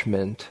and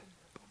judgment,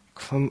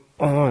 come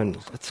on,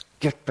 let's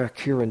get back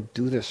here and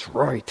do this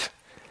right.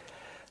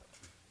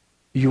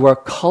 You are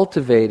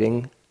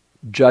cultivating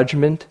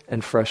judgment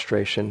and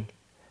frustration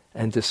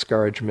and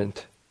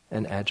discouragement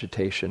and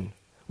agitation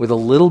with a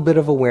little bit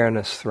of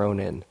awareness thrown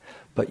in,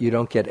 but you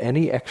don't get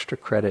any extra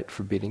credit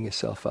for beating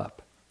yourself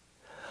up.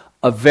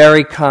 A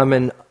very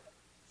common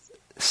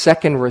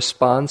second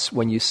response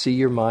when you see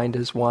your mind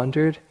has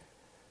wandered,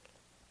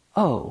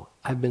 oh,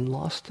 I've been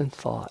lost in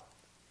thought.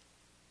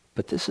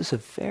 But this is a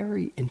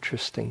very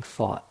interesting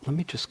thought. Let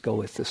me just go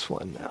with this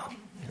one now.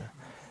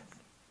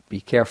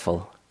 Be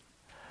careful.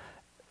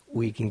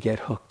 we can get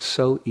hooked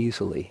so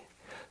easily.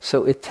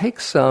 So it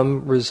takes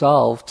some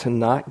resolve to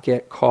not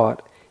get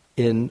caught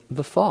in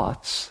the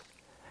thoughts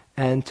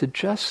and to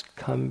just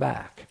come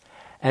back.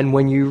 And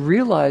when you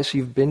realize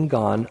you've been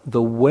gone,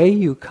 the way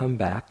you come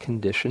back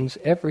conditions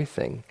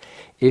everything.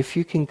 If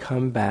you can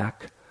come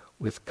back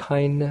with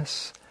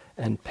kindness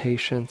and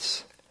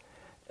patience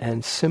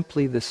and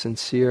simply the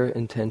sincere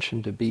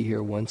intention to be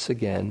here once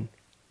again,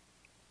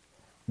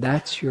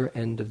 that's your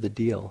end of the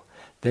deal.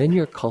 Then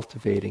you're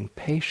cultivating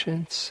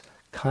patience,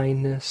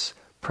 kindness,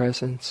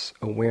 presence,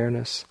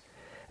 awareness,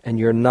 and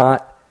you're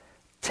not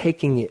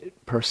taking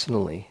it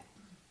personally.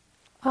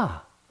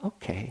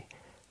 Okay.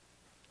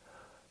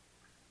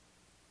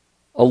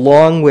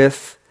 Along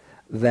with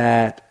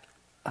that,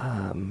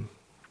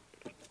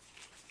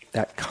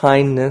 that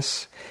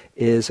kindness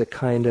is a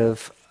kind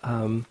of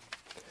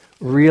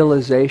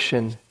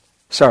realization.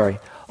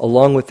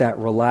 Along with that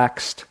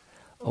relaxed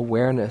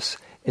awareness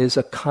is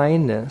a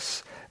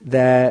kindness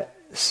that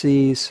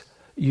sees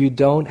you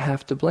don't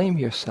have to blame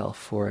yourself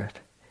for it.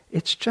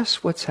 It's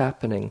just what's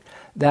happening.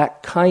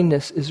 That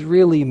kindness is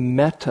really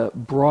metta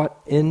brought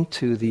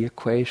into the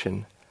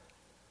equation.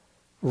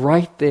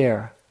 Right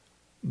there,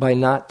 by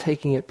not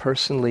taking it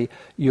personally,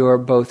 you're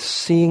both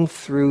seeing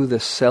through the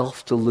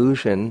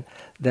self-delusion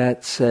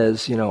that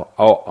says,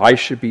 I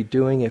should be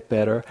doing it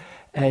better,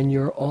 and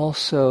you're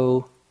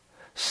also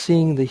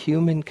seeing the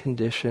human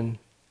condition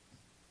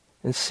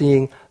and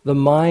seeing the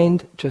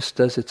mind just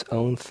does its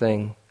own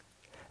thing,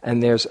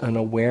 and there's an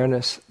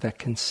awareness that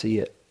can see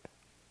it.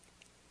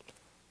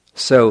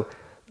 So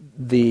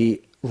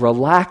the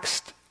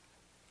relaxed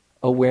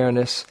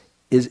awareness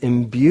is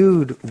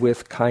imbued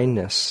with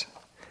kindness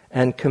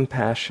and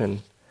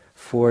compassion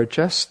for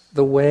just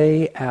the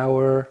way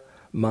our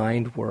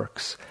mind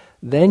works.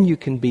 Then you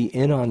can be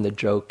in on the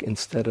joke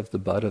instead of the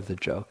butt of the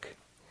joke.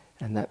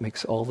 And that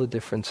makes all the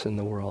difference in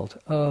the world.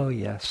 Oh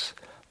yes,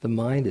 the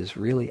mind is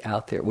really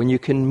out there. When you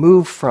can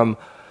move from,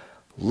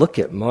 look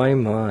at my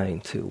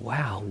mind, to,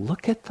 wow,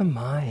 look at the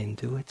mind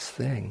do its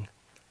thing,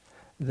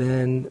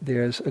 then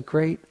there's a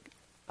great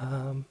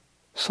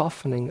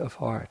softening of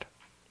heart.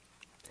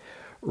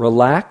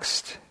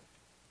 Relaxed,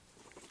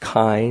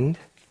 kind,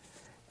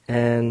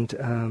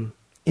 and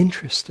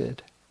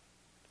interested,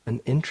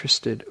 an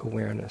interested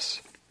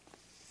awareness.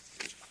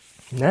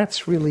 And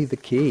that's really the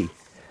key,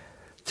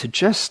 to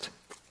just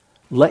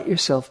let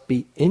yourself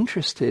be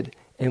interested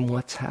in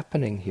what's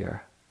happening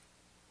here.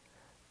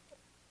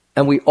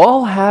 And we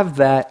all have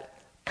that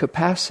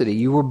capacity.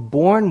 You were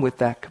born with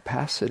that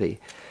capacity.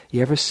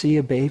 You ever see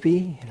a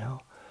baby,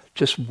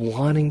 just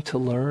wanting to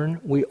learn?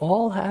 We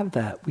all have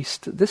that.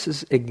 This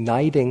is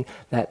igniting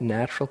that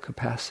natural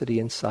capacity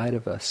inside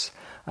of us.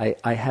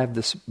 I have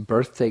this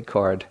birthday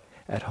card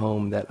at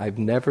home that I've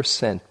never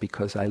sent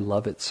because I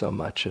love it so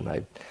much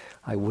and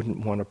I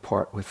wouldn't want to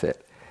part with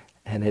it.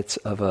 And it's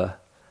of a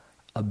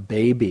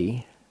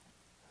baby,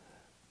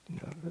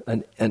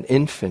 an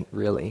infant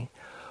really,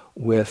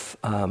 with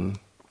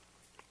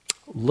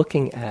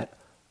looking at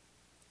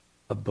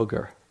a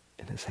booger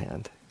in his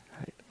hand,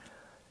 right?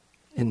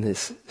 In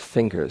his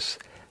fingers,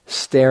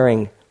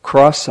 staring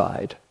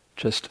cross-eyed,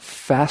 just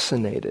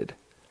fascinated.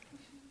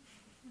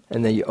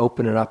 And then you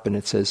open it up and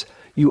it says,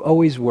 "You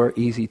always were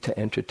easy to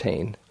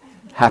entertain.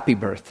 Happy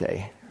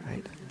birthday,"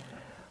 right?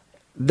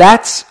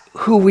 That's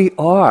who we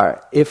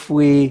are if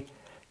we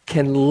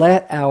can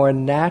let our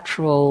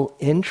natural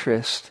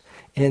interest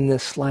in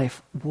this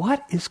life,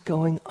 what is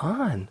going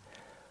on?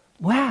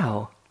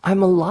 Wow,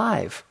 I'm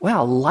alive.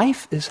 Wow,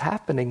 life is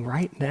happening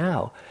right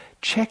now.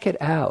 Check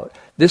it out.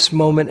 This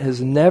moment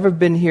has never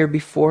been here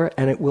before,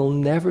 and it will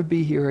never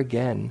be here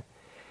again.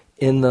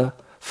 In the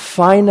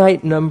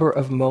finite number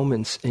of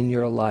moments in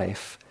your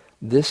life,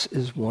 this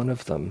is one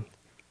of them.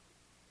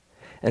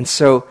 And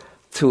so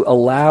to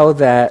allow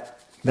that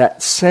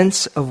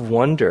sense of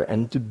wonder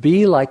and to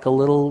be like a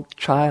little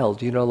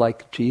child,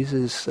 like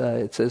Jesus,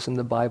 it says in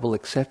the Bible,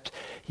 except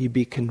you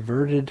be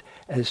converted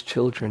as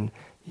children,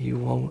 you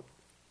won't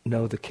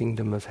know the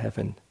kingdom of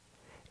heaven.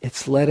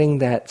 It's letting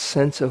that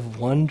sense of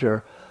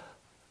wonder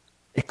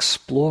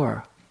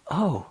explore.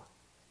 Oh,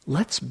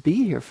 let's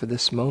be here for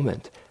this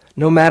moment.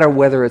 No matter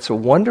whether it's a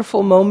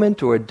wonderful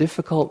moment or a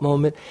difficult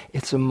moment,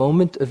 it's a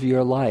moment of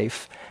your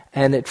life.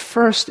 And at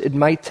first, it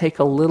might take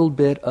a little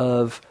bit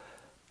of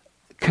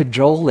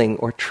cajoling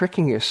or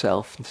tricking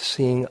yourself into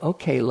seeing,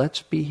 okay,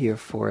 let's be here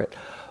for it.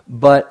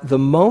 But the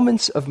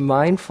moments of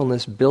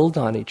mindfulness build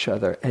on each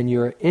other, and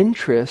your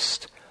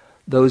interest,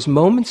 those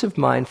moments of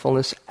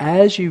mindfulness,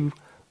 as you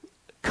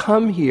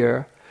come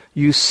here,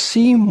 you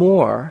see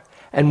more,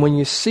 and when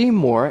you see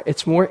more,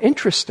 it's more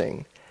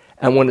interesting.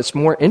 And when it's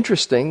more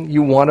interesting,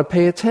 you want to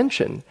pay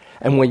attention.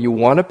 And when you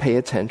want to pay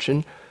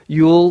attention,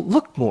 you'll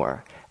look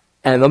more,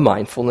 and the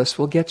mindfulness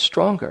will get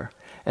stronger.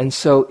 And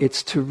so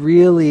it's to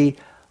really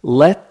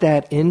let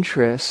that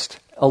interest,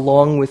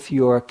 along with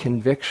your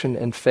conviction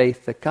and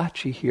faith that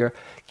got you here,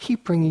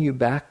 keep bringing you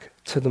back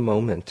to the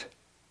moment.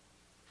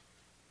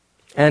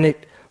 And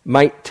it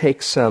might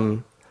take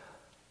some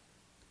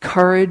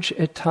courage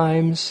at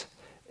times.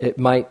 It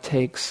might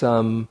take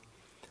some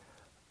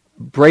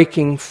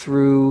breaking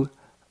through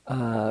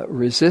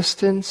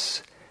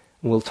resistance.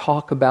 We'll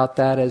talk about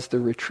that as the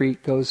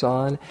retreat goes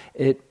on.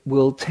 It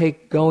will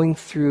take going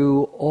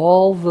through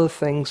all the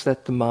things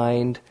that the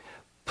mind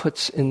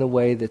puts in the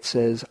way that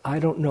says, I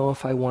don't know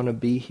if I want to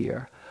be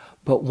here.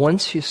 But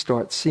once you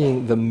start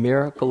seeing the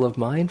miracle of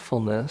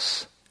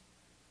mindfulness,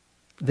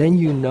 then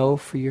you know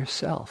for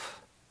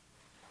yourself.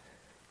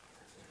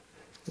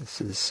 This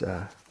is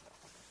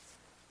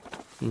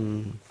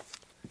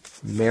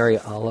Mary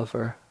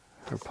Oliver,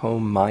 her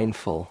poem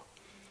Mindful.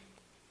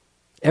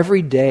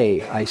 Every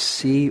day I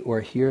see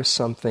or hear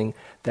something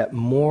that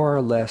more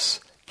or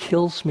less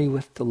kills me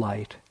with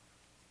delight,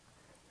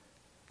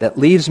 that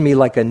leaves me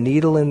like a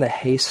needle in the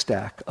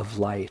haystack of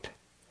light.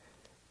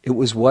 It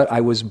was what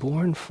I was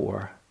born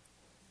for,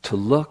 to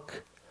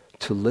look,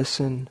 to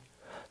listen,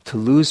 to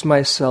lose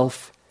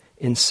myself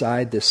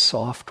inside this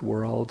soft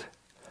world,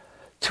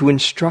 to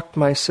instruct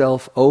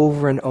myself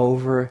over and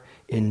over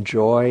in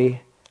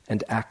joy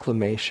and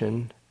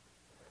acclamation.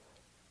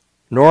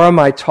 Nor am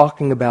I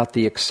talking about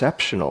the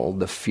exceptional,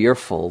 the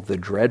fearful, the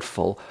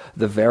dreadful,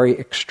 the very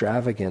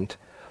extravagant,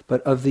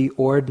 but of the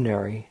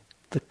ordinary,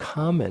 the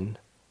common,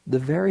 the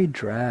very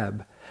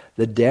drab,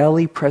 the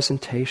daily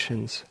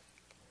presentations.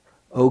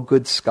 O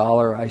good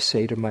scholar, I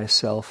say to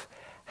myself,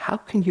 how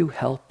can you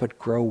help but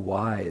grow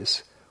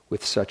wise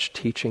with such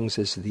teachings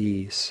as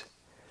these?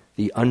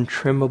 The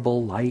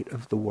untrimmable light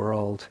of the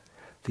world,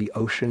 the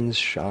ocean's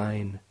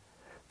shine,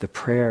 the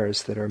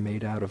prayers that are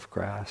made out of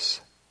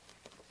grass.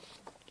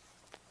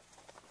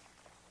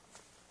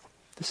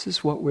 This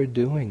is what we're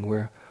doing.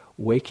 We're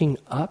waking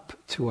up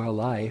to our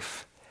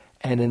life,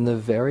 and in the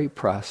very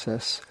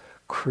process,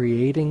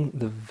 creating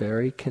the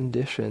very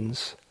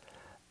conditions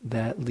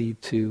that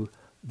lead to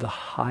the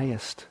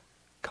highest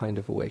kind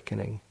of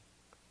awakening.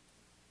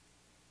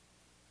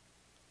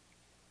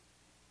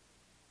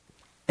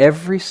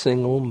 Every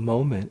single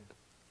moment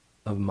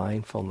of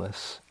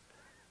mindfulness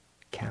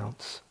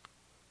counts.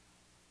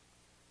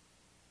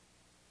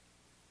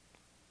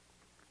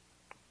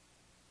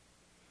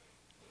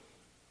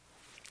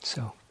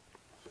 So,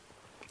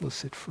 we'll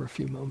sit for a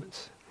few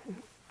moments.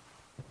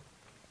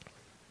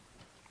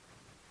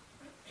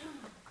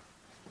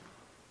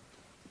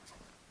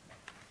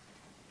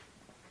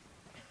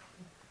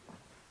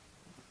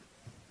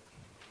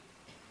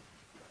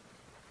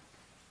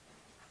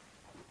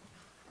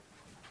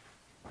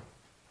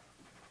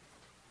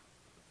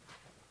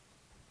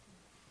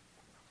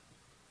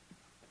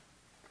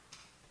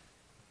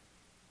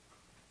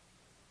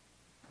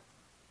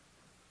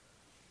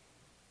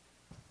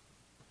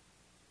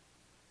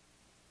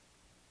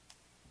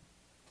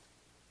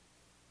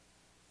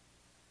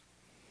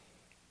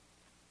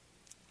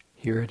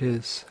 Here it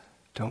is.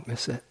 Don't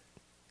miss it.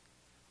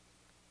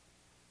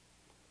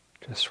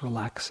 Just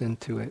relax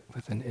into it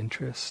with an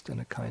interest and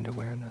a kind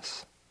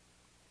awareness.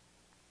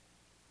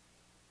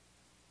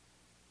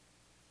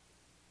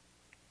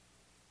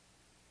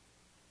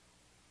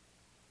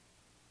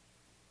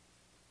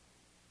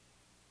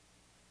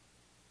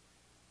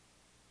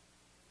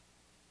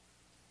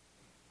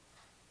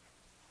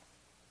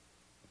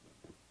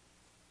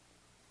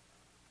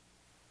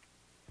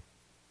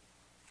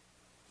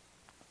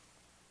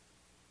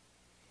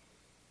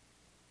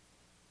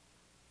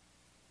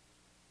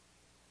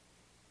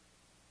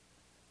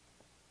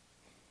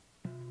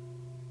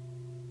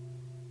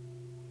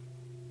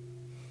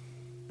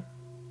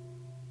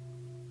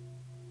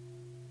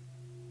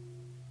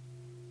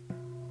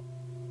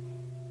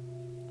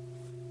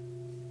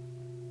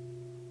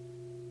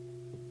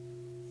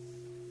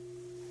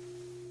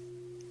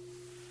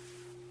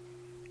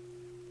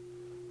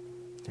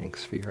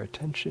 Thanks for your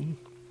attention.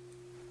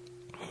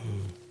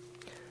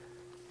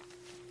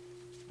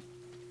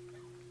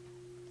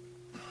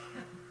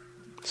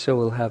 So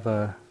we'll have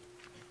a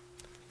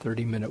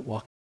 30-minute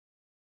walk.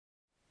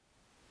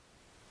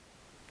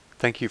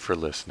 Thank you for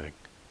listening.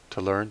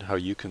 To learn how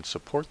you can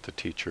support the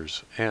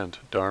teachers and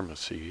Dharma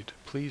Seed,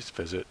 please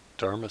visit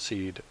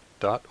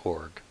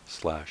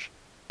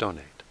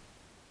dharmaseed.org/donate.